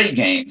to play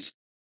games,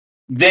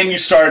 then you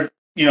start,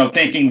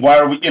 thinking, why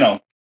are we,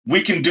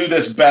 we can do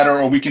this better,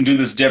 or we can do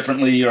this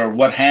differently, or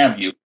what have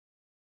you.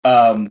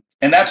 And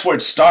that's where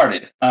it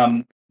started.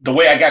 The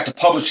way I got to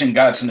publishing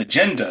Gods and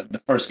Agenda,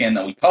 the first game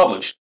that we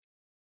published,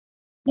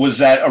 was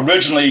that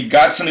originally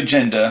Gods and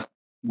Agenda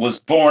was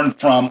born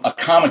from a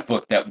comic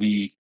book that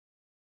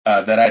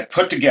that I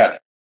put together,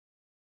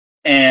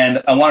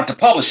 and I wanted to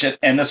publish it.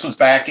 And this was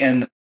back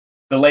in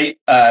the late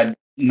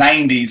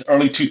 90s,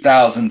 early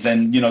 2000s,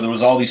 and there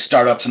was all these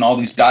startups and all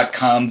these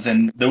 .coms,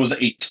 and there was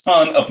a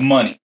ton of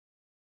money.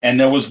 And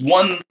there was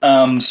one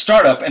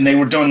startup, and they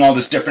were doing all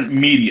this different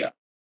media.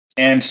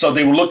 And so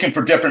they were looking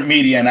for different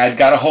media, and I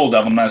got a hold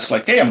of them. And I was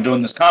like, "Hey, I'm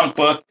doing this comic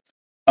book.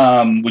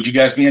 Would you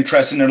guys be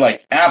interested? And they're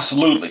like,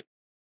 absolutely.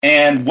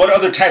 And what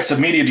other types of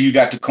media do you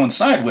got to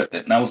coincide with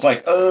it? And I was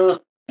like, I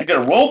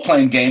got a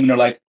role-playing game. And they're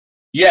like,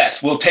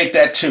 yes, we'll take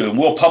that too. And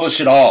we'll publish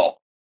it all.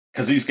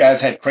 Because these guys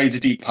had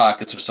crazy deep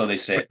pockets, or so they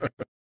said.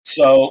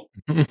 So,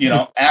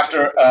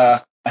 after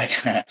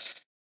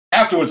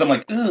afterwards, I'm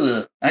like,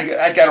 ugh,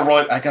 I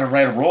gotta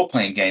write a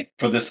role-playing game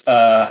for this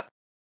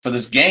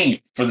game,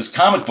 for this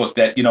comic book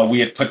that, we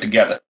had put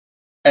together.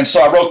 And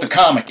so I wrote the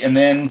comic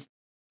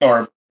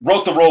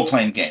wrote the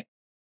role-playing game.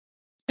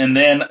 And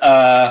then,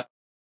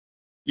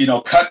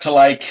 cut to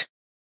like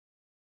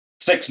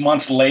 6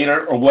 months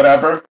later or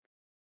whatever.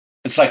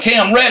 It's like, hey,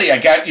 I'm ready. I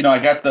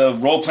got the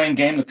role-playing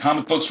game, the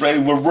comic book's ready.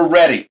 We're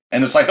ready.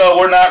 And it's like, oh,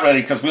 we're not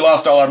ready because we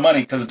lost all our money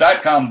because the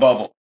 .com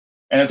bubble.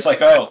 And it's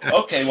like, oh,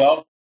 okay,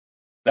 well,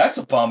 that's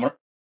a bummer.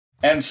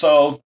 And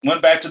so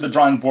went back to the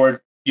drawing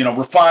board,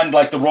 refined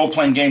like the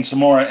role-playing game some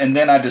more. And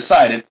then I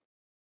decided,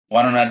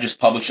 why don't I just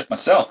publish it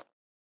myself?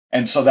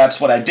 And so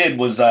that's what I did,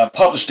 was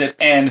published it.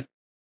 And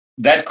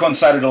that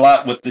coincided a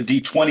lot with the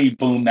D20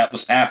 boom that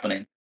was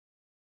happening,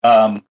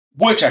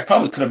 which I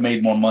probably could have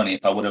made more money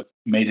if I would have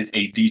made it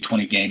a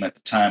D20 game at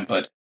the time.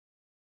 But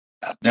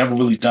I've never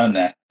really done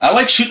that. I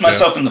like shooting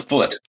myself in the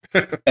foot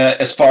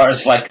as far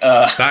as like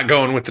not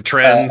going with the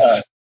trends.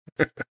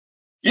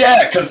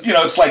 Yeah, because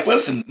it's like,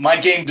 listen, my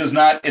game it's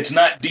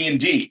not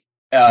D&D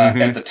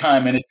at the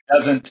time, and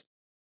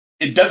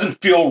it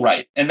doesn't feel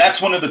right. And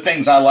that's one of the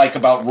things I like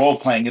about role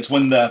playing. It's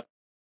when the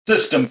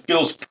system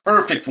feels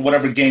perfect for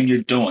whatever game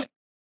you're doing.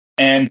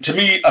 And to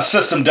me, a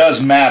system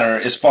does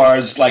matter as far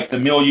as like the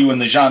milieu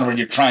and the genre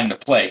you're trying to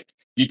play.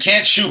 You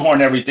can't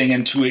shoehorn everything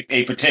into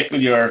a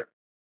particular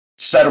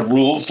set of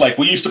rules. Like,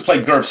 we used to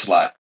play GURPS a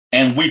lot,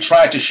 and we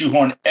tried to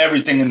shoehorn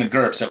everything into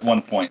GURPS at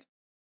one point.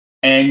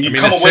 And you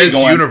come away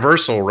going,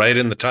 universal right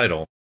in the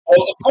title.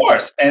 Well, of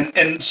course.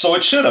 And so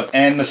it should have.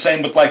 And the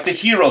same with like the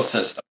hero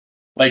system.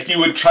 Like, you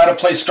would try to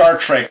play Star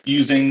Trek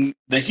using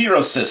the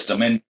hero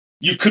system, and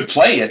you could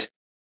play it,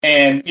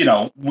 and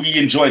we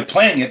enjoyed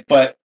playing it,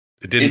 but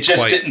it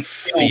just didn't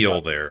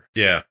feel there.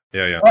 Yeah.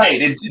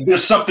 Right.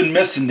 There's something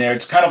missing there.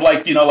 It's kind of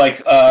like,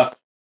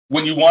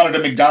 when you wanted a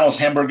McDonald's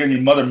hamburger and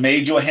your mother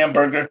made you a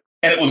hamburger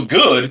and it was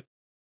good,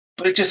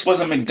 but it just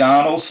wasn't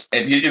McDonald's.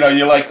 And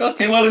you're like,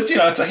 okay, well,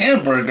 it's a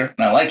hamburger,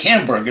 and I like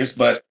hamburgers,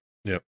 but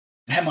I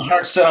have my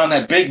heart set on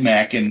that Big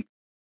Mac, and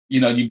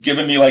you've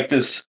given me like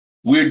this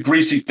weird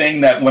greasy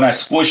thing that when I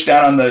squish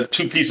down on the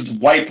 2 pieces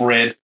of white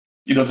bread,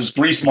 there's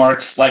grease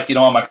marks like,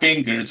 on my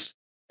fingers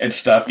and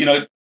stuff,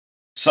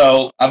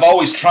 So I've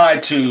always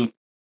tried to,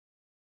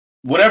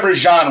 whatever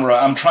genre,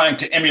 I'm trying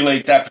to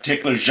emulate that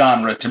particular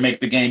genre to make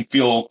the game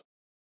feel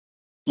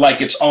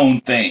like its own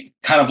thing.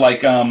 Kind of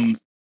like,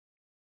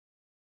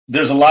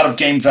 there's a lot of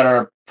games that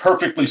are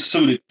perfectly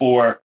suited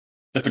for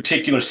the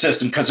particular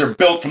system because they're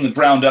built from the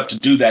ground up to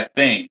do that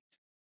thing.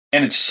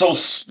 And it's so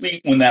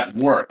sweet when that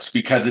works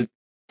because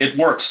it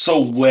works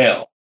so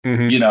well,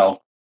 And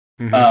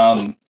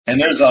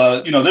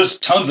there's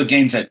tons of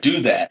games that do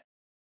that.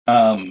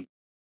 And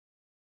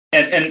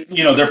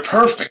they're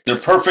perfect. They're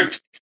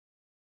perfect,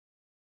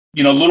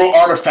 little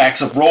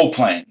artifacts of role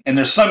playing. And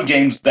there's some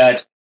games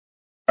that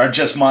are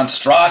just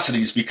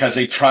monstrosities because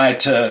they try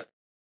to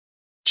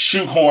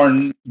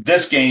shoehorn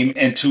this game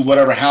into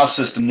whatever house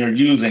system they're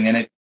using, and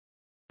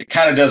it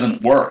kind of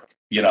doesn't work,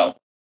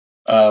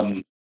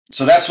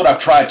 So that's what I've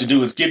tried to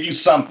do, is give you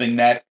something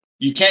that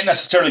you can't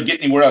necessarily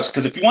get anywhere else.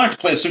 Because if you wanted to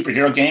play a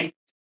superhero game,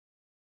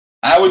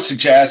 I would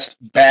suggest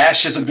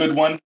Bash is a good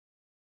one.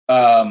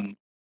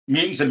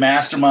 Mutants and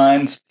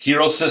Masterminds,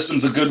 Hero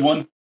System's a good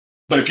one.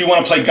 But if you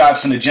want to play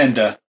Godson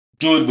Agenda,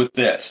 do it with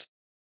this,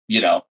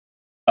 But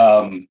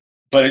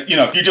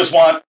if you just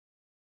want,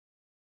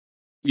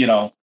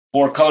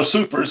 4-color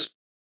supers,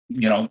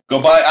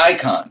 go buy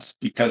Icons,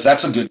 because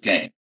that's a good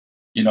game.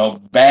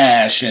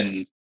 Bash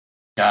and,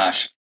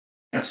 gosh,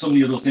 got so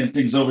many of those damn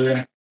things over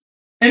there.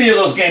 Any of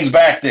those games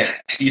back there,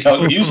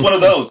 use one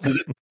of those because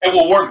it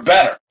will work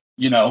better.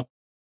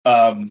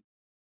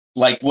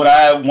 Like, would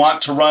I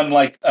want to run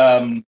like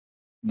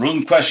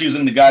RuneQuest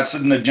using the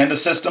Godson Agenda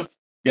system?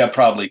 Yeah,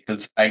 probably,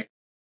 because I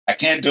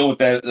can't deal with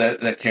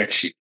that character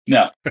sheet.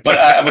 No, but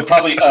I would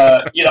probably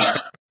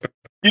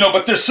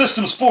but there's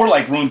systems for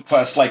like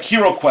RuneQuest, like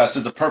HeroQuest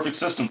is a perfect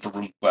system for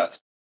RuneQuest.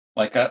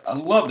 Like, I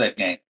love that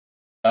game.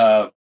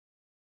 But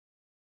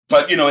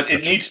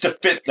it needs to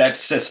fit that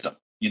system.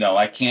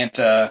 I can't.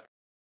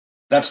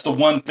 That's the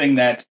one thing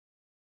that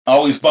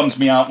always bums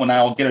me out when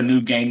I'll get a new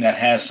game that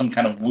has some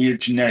kind of weird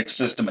generic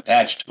system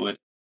attached to it.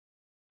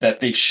 That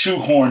they've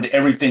shoehorned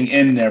everything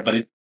in there, but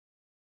it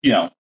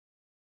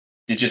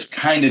just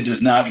kind of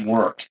does not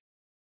work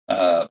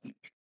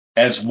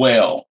as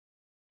well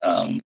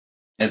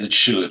as it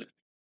should.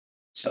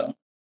 So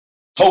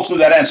hopefully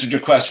that answered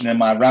your question in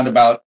my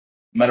roundabout,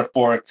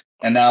 metaphoric,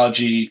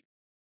 analogy,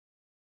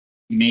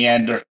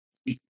 meander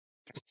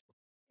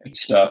and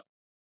stuff.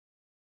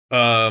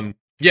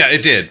 Yeah,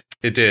 it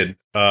did.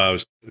 I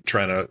was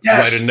trying to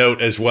write a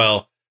note as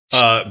well.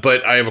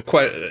 But I have a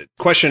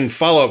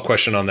follow-up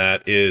question on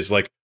that is,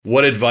 like,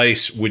 what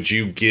advice would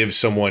you give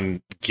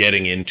someone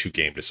getting into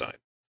game design?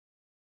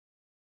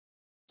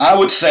 I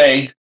would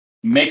say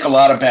make a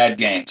lot of bad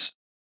games.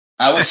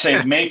 I would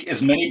say make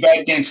as many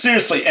bad games,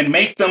 seriously, and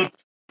make them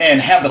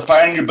and have the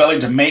fire in your belly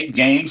to make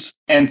games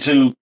and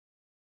to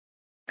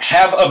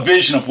have a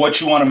vision of what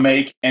you want to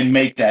make and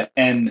make that.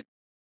 And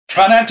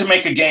try not to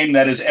make a game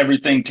that is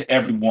everything to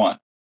everyone,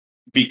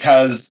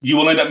 because you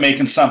will end up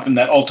making something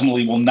that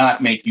ultimately will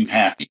not make you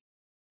happy.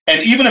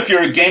 And even if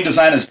your game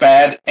design is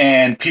bad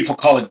and people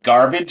call it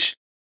garbage,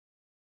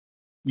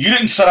 you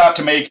didn't set out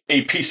to make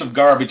a piece of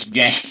garbage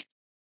game.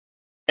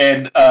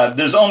 And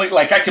there's only,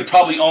 like, I could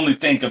probably only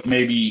think of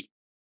maybe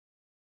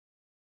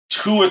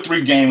 2 or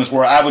 3 games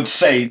where I would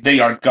say they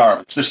are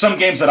garbage. There's some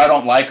games that I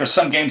don't like, or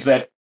some games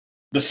that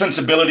the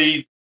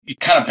sensibility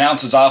kind of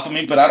bounces off of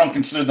me, but I don't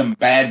consider them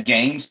bad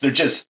games. They're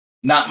just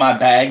not my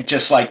bag,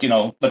 just like,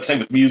 let's say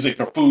with music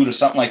or food or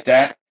something like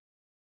that.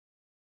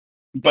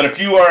 But if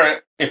you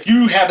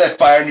have that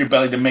fire in your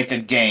belly to make a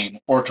game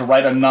or to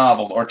write a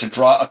novel or to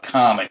draw a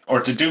comic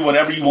or to do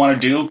whatever you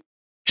want to do,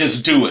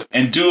 just do it,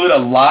 and do it a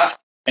lot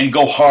and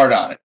go hard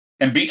on it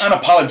and be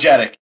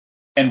unapologetic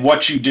in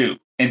what you do,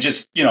 and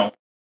just,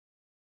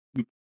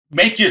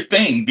 make your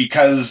thing,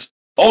 because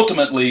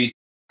ultimately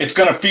it's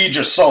going to feed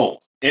your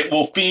soul. It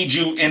will feed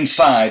you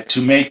inside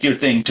to make your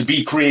thing, to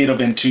be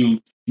creative and to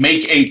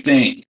make a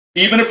thing,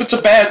 even if it's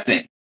a bad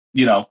thing,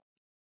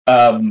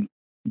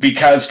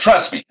 because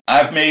trust me,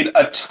 I've made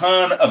a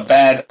ton of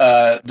bad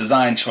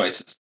design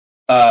choices.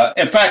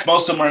 In fact,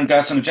 most of them are in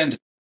Gods Agenda,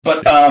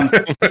 but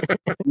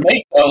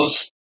make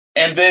those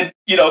and then,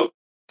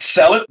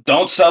 sell it,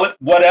 don't sell it,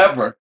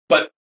 whatever,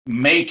 but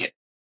make it.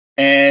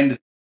 And,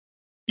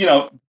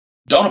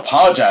 don't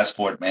apologize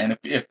for it, man.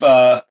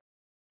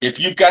 If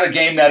you've got a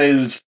game that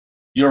is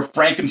your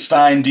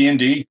Frankenstein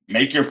D&D,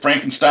 make your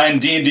Frankenstein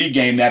D&D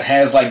game that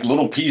has like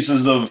little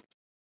pieces of,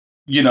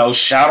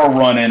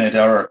 Shadowrun in it,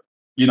 or,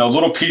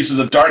 little pieces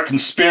of Dark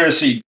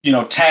Conspiracy,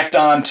 tacked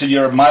on to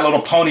your My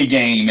Little Pony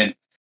game, and,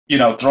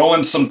 throw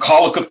in some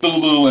Call of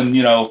Cthulhu and,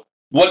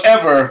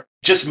 whatever.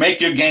 Just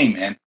make your game,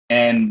 man.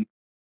 And,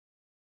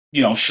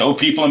 show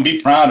people and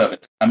be proud of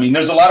it. I mean,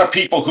 there's a lot of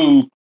people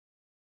who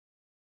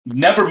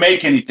never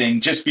make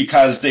anything just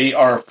because they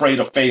are afraid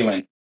of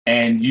failing.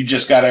 And you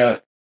just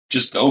gotta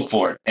just go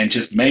for it and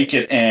just make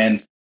it.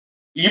 And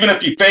even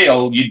if you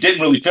fail, you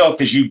didn't really fail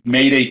because you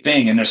made a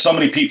thing. And there's so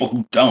many people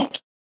who don't.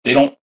 They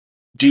don't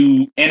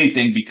do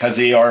anything because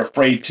they are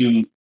afraid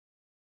to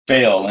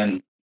fail.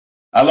 And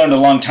I learned a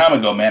long time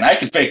ago, man, I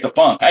can fake the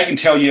funk. I can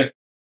tell you,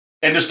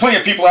 and there's plenty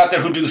of people out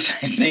there who do the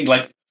same thing.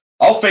 Like,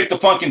 I'll fake the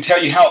funk and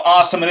tell you how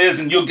awesome it is,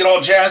 and you'll get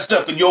all jazzed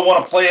up and you'll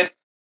want to play it.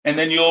 And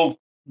then you'll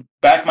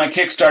back my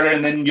Kickstarter,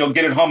 and then you'll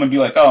get it home and be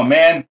like, oh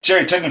man,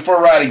 Jerry took me for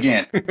a ride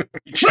again.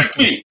 You tricked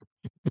me.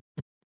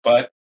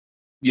 But,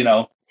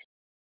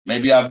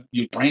 maybe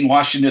you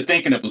brainwashed into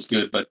thinking it was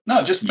good, but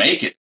no, just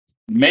make it.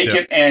 Make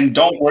it and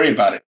don't worry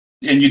about it.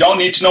 And you don't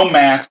need to know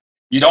math.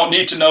 You don't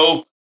need to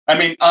know, I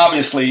mean,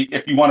 obviously,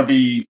 if you want to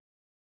be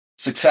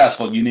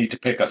successful, you need to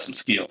pick up some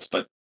skills,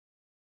 but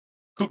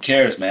who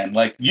cares, man?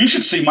 Like, you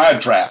should see my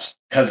drafts,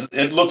 because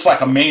it looks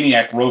like a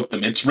maniac wrote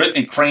them. It's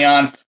written in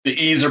crayon. The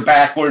E's are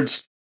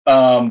backwards.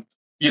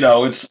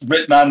 It's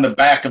written on the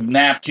back of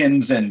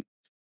napkins and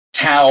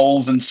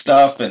towels and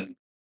stuff. And,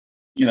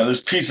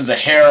 there's pieces of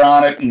hair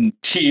on it and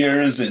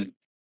tears and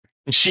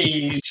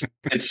cheese.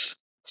 It's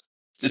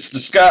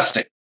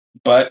disgusting,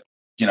 but,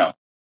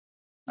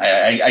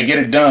 I get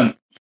it done.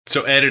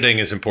 So editing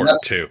is important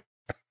too.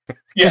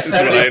 Yes,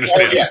 that's what I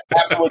understand. Yeah,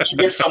 afterwards you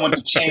get someone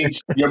to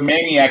change your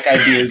maniac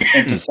ideas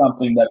into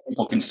something that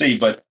people can see.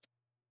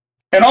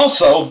 And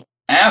also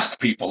ask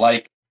people.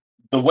 Like,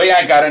 the way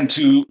I got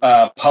into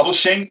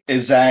publishing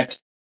is that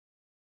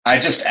I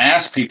just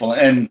ask people.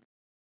 And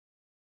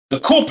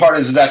the cool part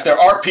is that there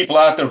are people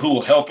out there who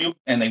will help you,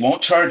 and they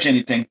won't charge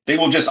anything. They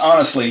will just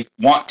honestly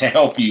want to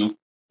help you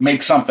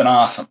make something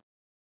awesome.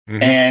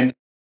 Mm-hmm. And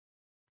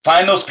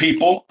find those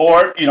people,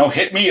 or,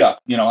 hit me up.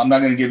 I'm not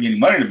going to give you any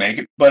money to make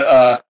it,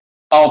 but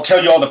I'll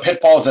tell you all the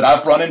pitfalls that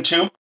I've run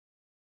into.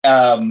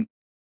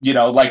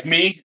 Like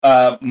me,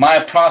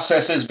 my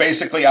process is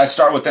basically I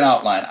start with an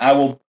outline. I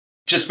will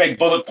just make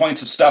bullet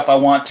points of stuff I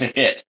want to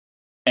hit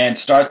and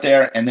start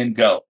there and then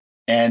go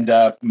and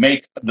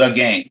make the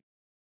game.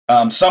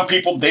 Some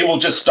people, they will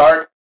just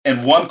start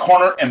in one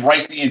corner and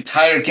write the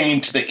entire game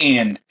to the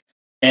end.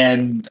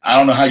 And I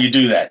don't know how you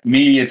do that.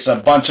 Me, it's a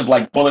bunch of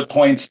like bullet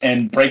points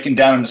and breaking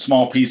down into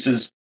small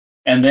pieces.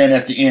 And then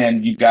at the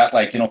end, you've got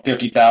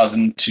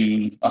 50,000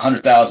 to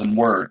 100,000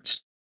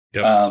 words.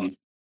 Yep.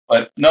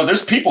 But no,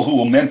 there's people who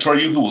will mentor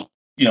you, who will,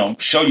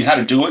 show you how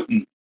to do it.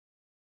 And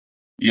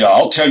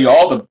I'll tell you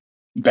all the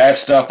bad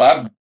stuff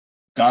I've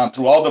gone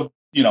through, all the,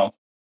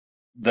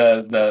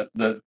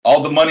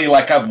 all the money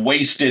like I've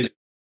wasted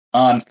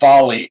on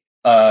folly,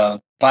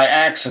 by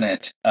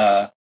accident,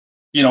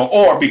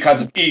 or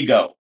because of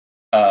ego.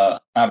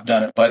 I've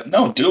done it, but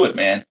no, do it,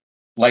 man.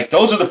 Like,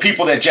 those are the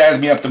people that jazz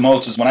me up the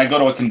most, is when I go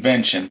to a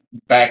convention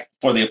back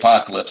for the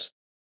apocalypse,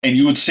 and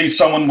you would see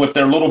someone with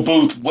their little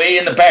booth way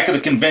in the back of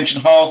the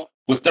convention hall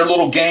with their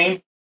little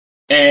game,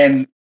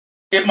 and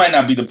it might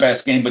not be the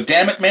best game, but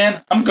damn it,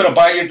 man, I'm gonna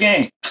buy your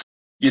game.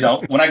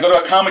 When I go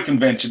to a comic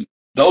convention,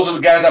 those are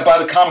the guys I buy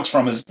the comics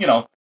from.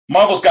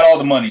 Marvel's got all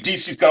the money,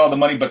 DC's got all the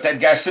money, but that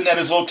guy sitting at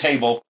his little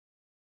table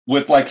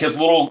with like his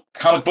little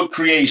comic book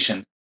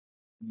creation,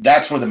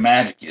 that's where the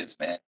magic is,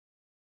 man.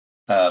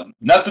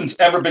 Nothing's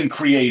ever been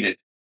created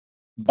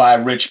by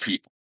rich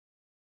people.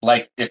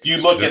 Like if you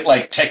look at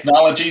like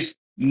technologies,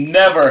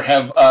 never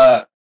have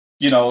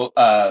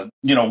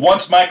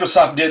once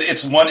Microsoft did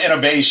its one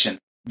innovation,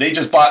 they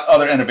just bought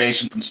other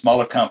innovation from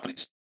smaller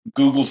companies.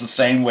 Google's the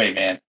same way,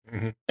 man.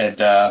 Mm-hmm.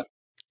 And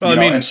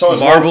and so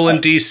Marvel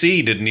and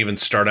DC didn't even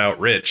start out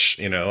rich.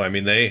 They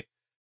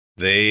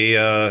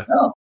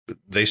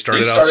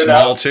started out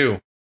small too,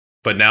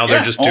 but now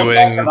they're just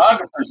doing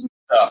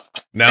stuff.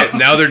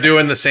 now they're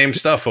doing the same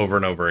stuff over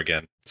and over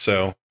again.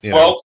 So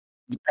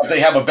because they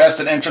have a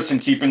vested interest in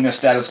keeping their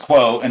status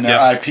quo and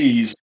their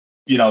IPs,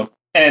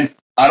 and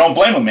I don't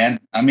blame them, man.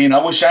 I mean,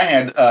 I wish I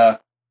had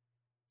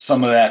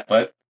some of that,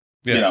 but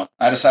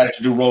I decided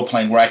to do role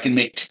playing where I can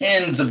make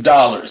tens of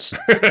dollars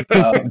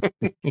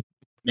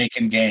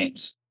making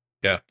games.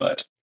 Yeah,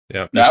 but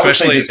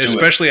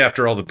especially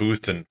after all the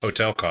booth and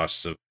hotel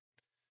costs of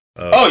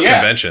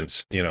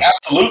conventions.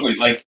 Absolutely.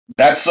 Like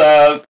that's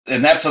and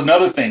that's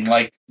another thing.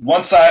 Like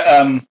once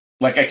I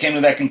came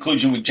to that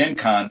conclusion with Gen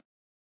Con.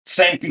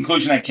 Same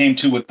conclusion I came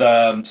to with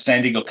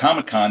San Diego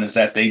Comic-Con is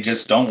that they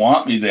just don't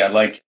want me there.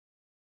 Like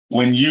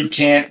when you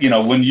can't,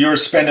 when you're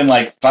spending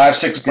like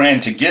 $5-6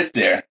 grand to get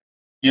there,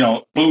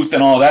 booth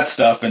and all that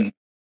stuff, and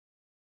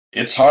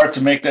it's hard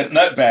to make that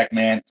nut back,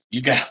 man.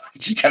 You got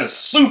to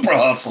super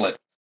hustle it.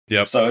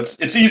 Yep. So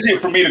it's easier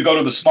for me to go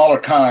to the smaller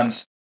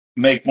cons,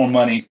 make more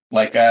money.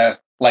 Like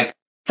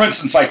for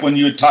instance, like when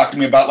you would talk to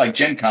me about like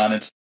Gen Con,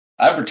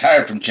 I've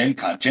retired from Gen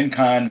Con. Gen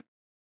Con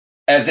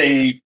as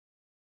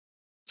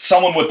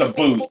someone with a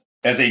booth.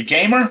 As a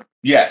gamer,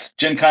 yes,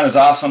 Gen Con is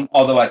awesome,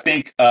 although I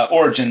think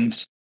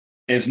Origins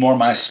is more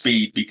my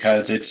speed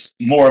because it's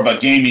more of a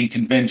gaming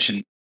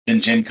convention than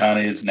Gen Con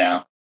is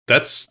now.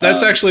 That's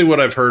actually what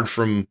I've heard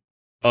from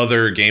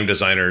other game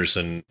designers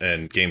and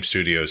game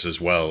studios as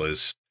well,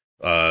 is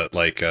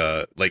like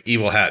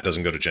Evil Hat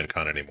doesn't go to Gen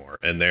Con anymore,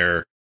 and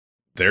they're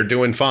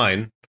doing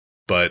fine,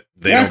 but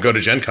they don't go to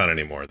Gen Con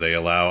anymore. They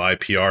allow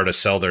IPR to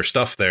sell their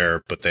stuff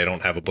there, but they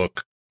don't have a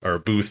book or a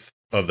booth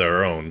of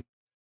their own.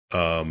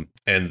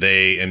 And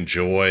they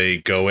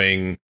enjoy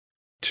going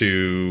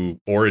to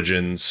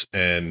Origins,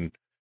 and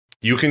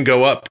you can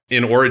go up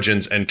in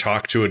Origins and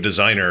talk to a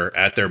designer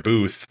at their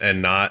booth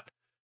and not,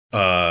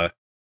 you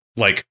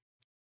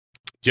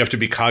have to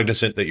be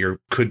cognizant that you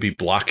could be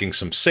blocking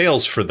some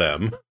sales for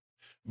them,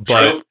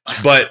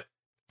 but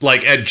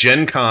like at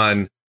Gen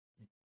Con,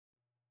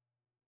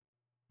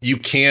 you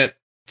can't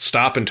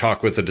stop and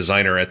talk with a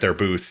designer at their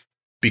booth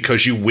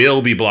because you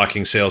will be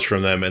blocking sales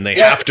from them, and they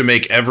have to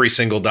make every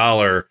single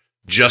dollar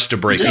just to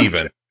break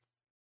even.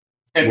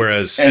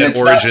 Whereas at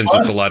Origins,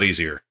 it's a lot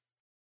easier.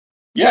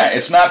 Yeah,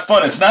 it's not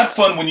fun. It's not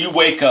fun when you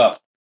wake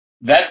up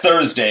that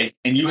Thursday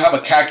and you have a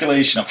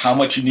calculation of how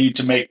much you need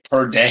to make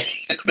per day.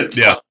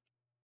 Yeah.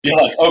 You're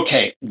like,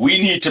 okay, we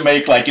need to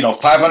make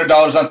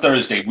 $500 on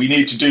Thursday. We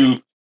need to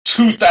do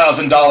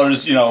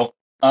 $2,000,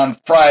 on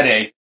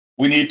Friday.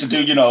 We need to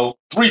do,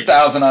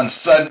 $3,000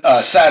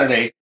 on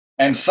Saturday.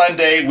 And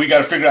Sunday, we got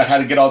to figure out how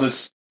to get all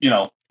this,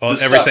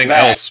 everything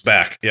else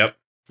back. Yep.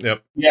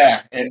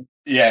 Yeah. And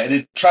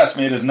trust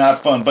me, it is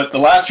not fun. But the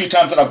last few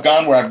times that I've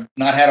gone where I've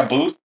not had a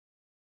booth,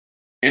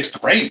 it's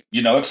great.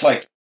 It's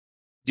like,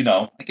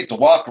 I get to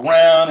walk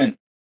around and,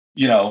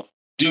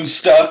 do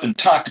stuff and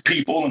talk to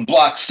people and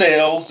block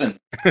sales. And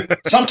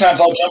sometimes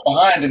I'll jump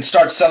behind and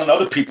start selling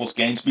other people's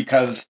games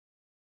because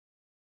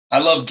I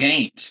love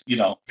games,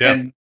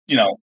 and,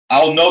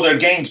 I'll know their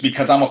games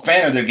because I'm a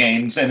fan of their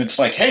games. And it's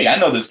like, hey, I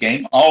know this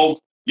game. I'll,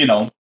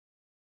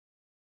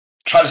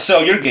 try to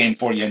sell your game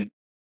for you. And,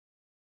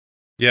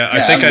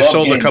 I think I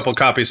sold games. A couple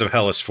copies of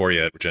Hellas for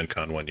you at Gen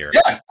Con one year.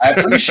 Yeah, I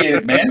appreciate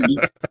it, man.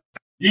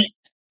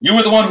 You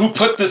were the one who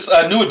put this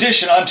new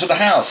edition onto the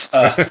house.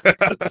 That's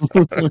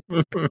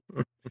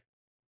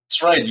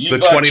right. You, the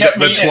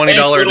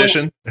 $20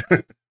 edition.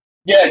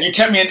 Yeah, you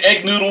kept me in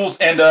egg noodles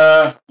and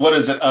what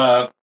is it?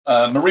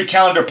 Marie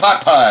Callender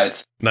pot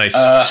pies. Nice.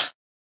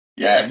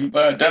 Yeah, you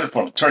done it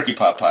for me. Turkey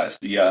pot pies.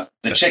 The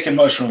chicken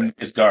mushroom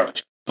is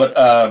garbage, but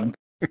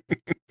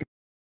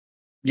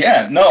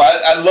yeah, no,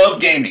 I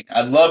love gaming.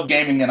 I love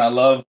gaming, and I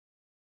love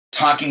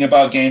talking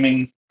about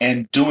gaming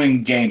and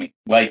doing gaming.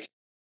 Like,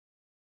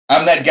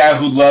 I'm that guy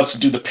who loves to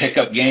do the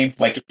pickup game.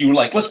 Like, if you were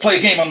like, let's play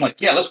a game, I'm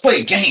like, yeah, let's play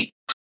a game.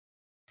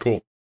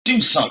 Cool. Do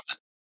something.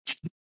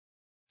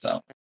 So,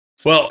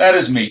 well, that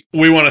is me.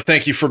 We want to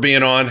thank you for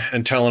being on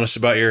and telling us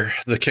about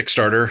the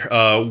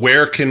Kickstarter.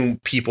 Where can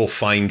people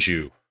find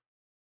you?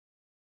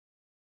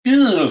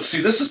 Ew,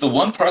 see, this is the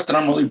one part that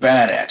I'm really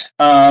bad at.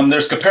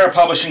 There's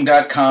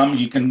CaparaPublishing.com.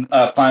 You can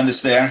find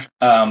us there.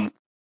 I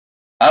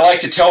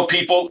like to tell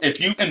people,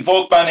 if you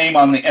invoke my name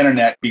on the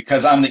internet,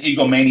 because I'm the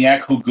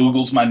egomaniac who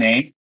Googles my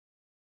name,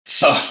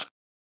 so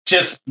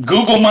just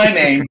Google my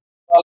name,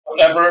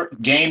 whatever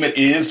game it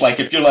is. Like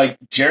if you're like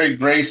Jerry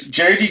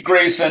D.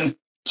 Grayson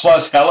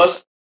plus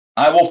Hellas,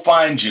 I will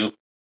find you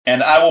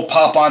and I will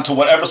pop onto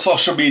whatever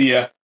social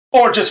media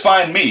or just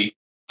find me.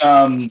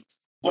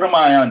 What am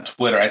I on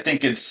Twitter? I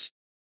think it's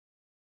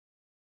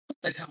what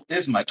the hell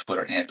is my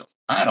Twitter handle?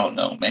 I don't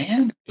know,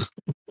 man.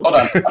 Hold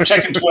on, I'm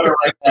checking Twitter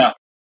right now.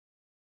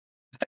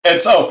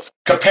 It's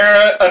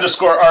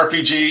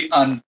Capera_RPG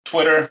on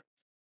Twitter.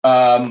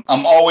 I'm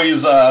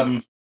always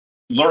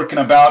lurking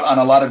about on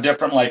a lot of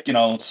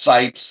different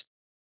sites.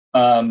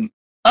 I'm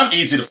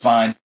easy to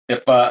find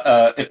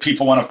if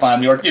people want to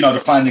find me or to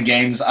find the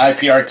games.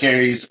 IPR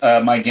carries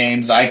my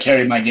games. I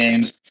carry my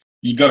games.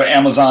 You go to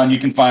Amazon, you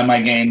can find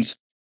my games.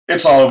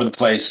 It's all over the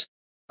place.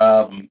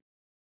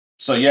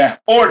 So yeah,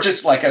 or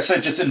just like I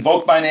said, just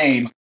invoke my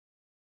name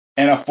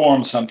in a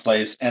forum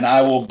someplace, and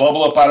I will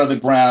bubble up out of the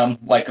ground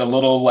like a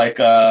little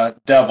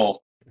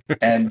devil,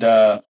 and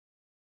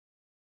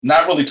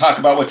not really talk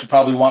about what you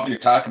probably want me to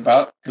talk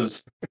about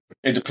because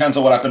it depends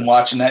on what I've been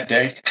watching that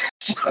day.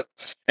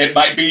 It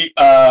might be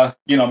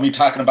me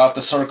talking about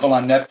The Circle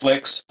on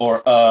Netflix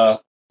or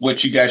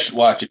what you guys should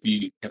watch if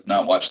you have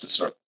not watched The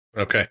Circle.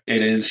 Okay.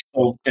 It is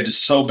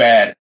so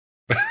bad,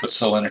 but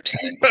so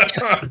entertaining.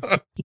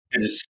 It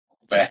is so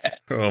bad.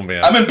 Oh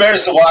man. I'm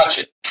embarrassed to watch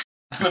it.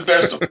 I'm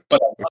embarrassed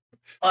but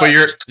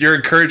you're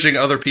encouraging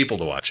other people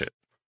to watch it.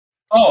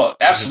 Oh,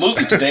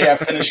 absolutely. Today I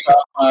finished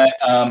off my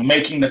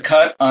Making the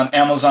Cut on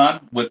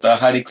Amazon with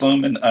Heidi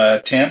Klum and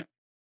Tim.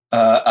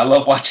 I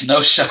love watching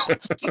those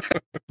shows.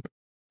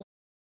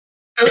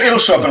 It'll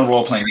show up in a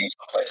role-playing game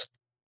someplace.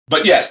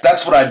 But yes,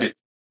 that's what I do.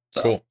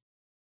 So. Cool.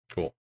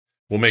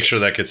 We'll make sure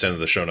that gets into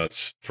the show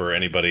notes for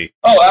anybody.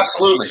 Oh,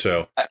 absolutely.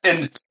 So,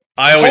 and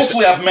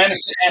hopefully I've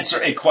managed to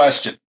answer a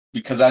question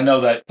because I know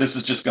that this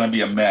is just going to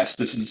be a mess.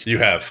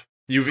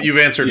 You've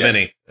answered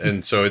many,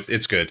 and so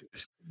it's good.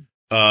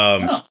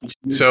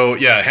 So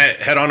yeah,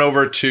 head on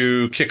over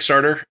to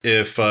Kickstarter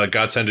if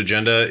Godsend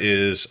Agenda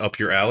is up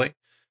your alley.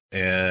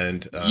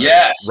 And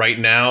right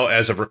now,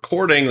 as of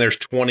recording, there's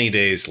 20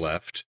 days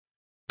left,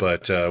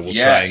 but we'll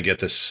try and get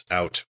this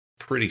out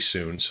pretty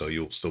soon, so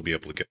you'll still be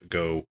able to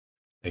go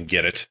and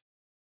get it.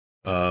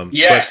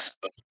 Yes.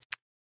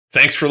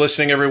 Thanks for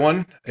listening,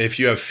 everyone. If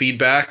you have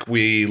feedback,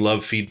 we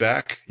love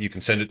feedback. You can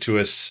send it to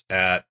us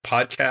at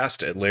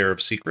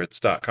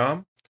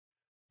podcast@layerofsecrets.com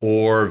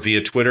or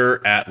via Twitter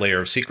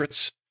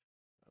 @layerofsecrets.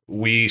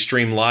 We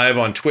stream live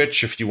on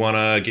Twitch if you want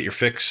to get your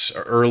fix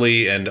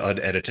early and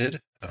unedited,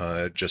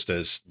 just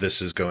as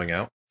this is going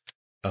out.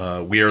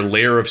 We are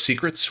Layer of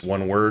Secrets,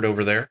 one word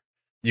over there.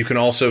 You can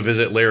also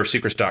visit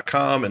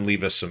layerofsecrets.com and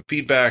leave us some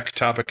feedback,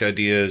 topic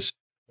ideas,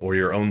 or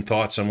your own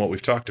thoughts on what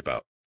we've talked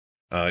about.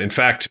 In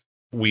fact,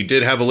 we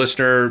did have a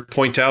listener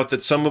point out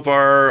that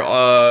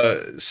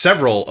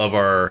several of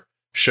our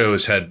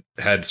shows had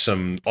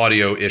some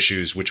audio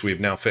issues, which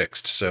we've now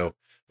fixed. So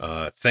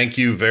thank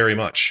you very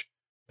much.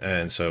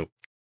 And so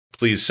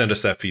please send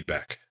us that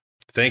feedback.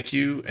 Thank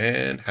you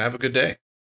and have a good day.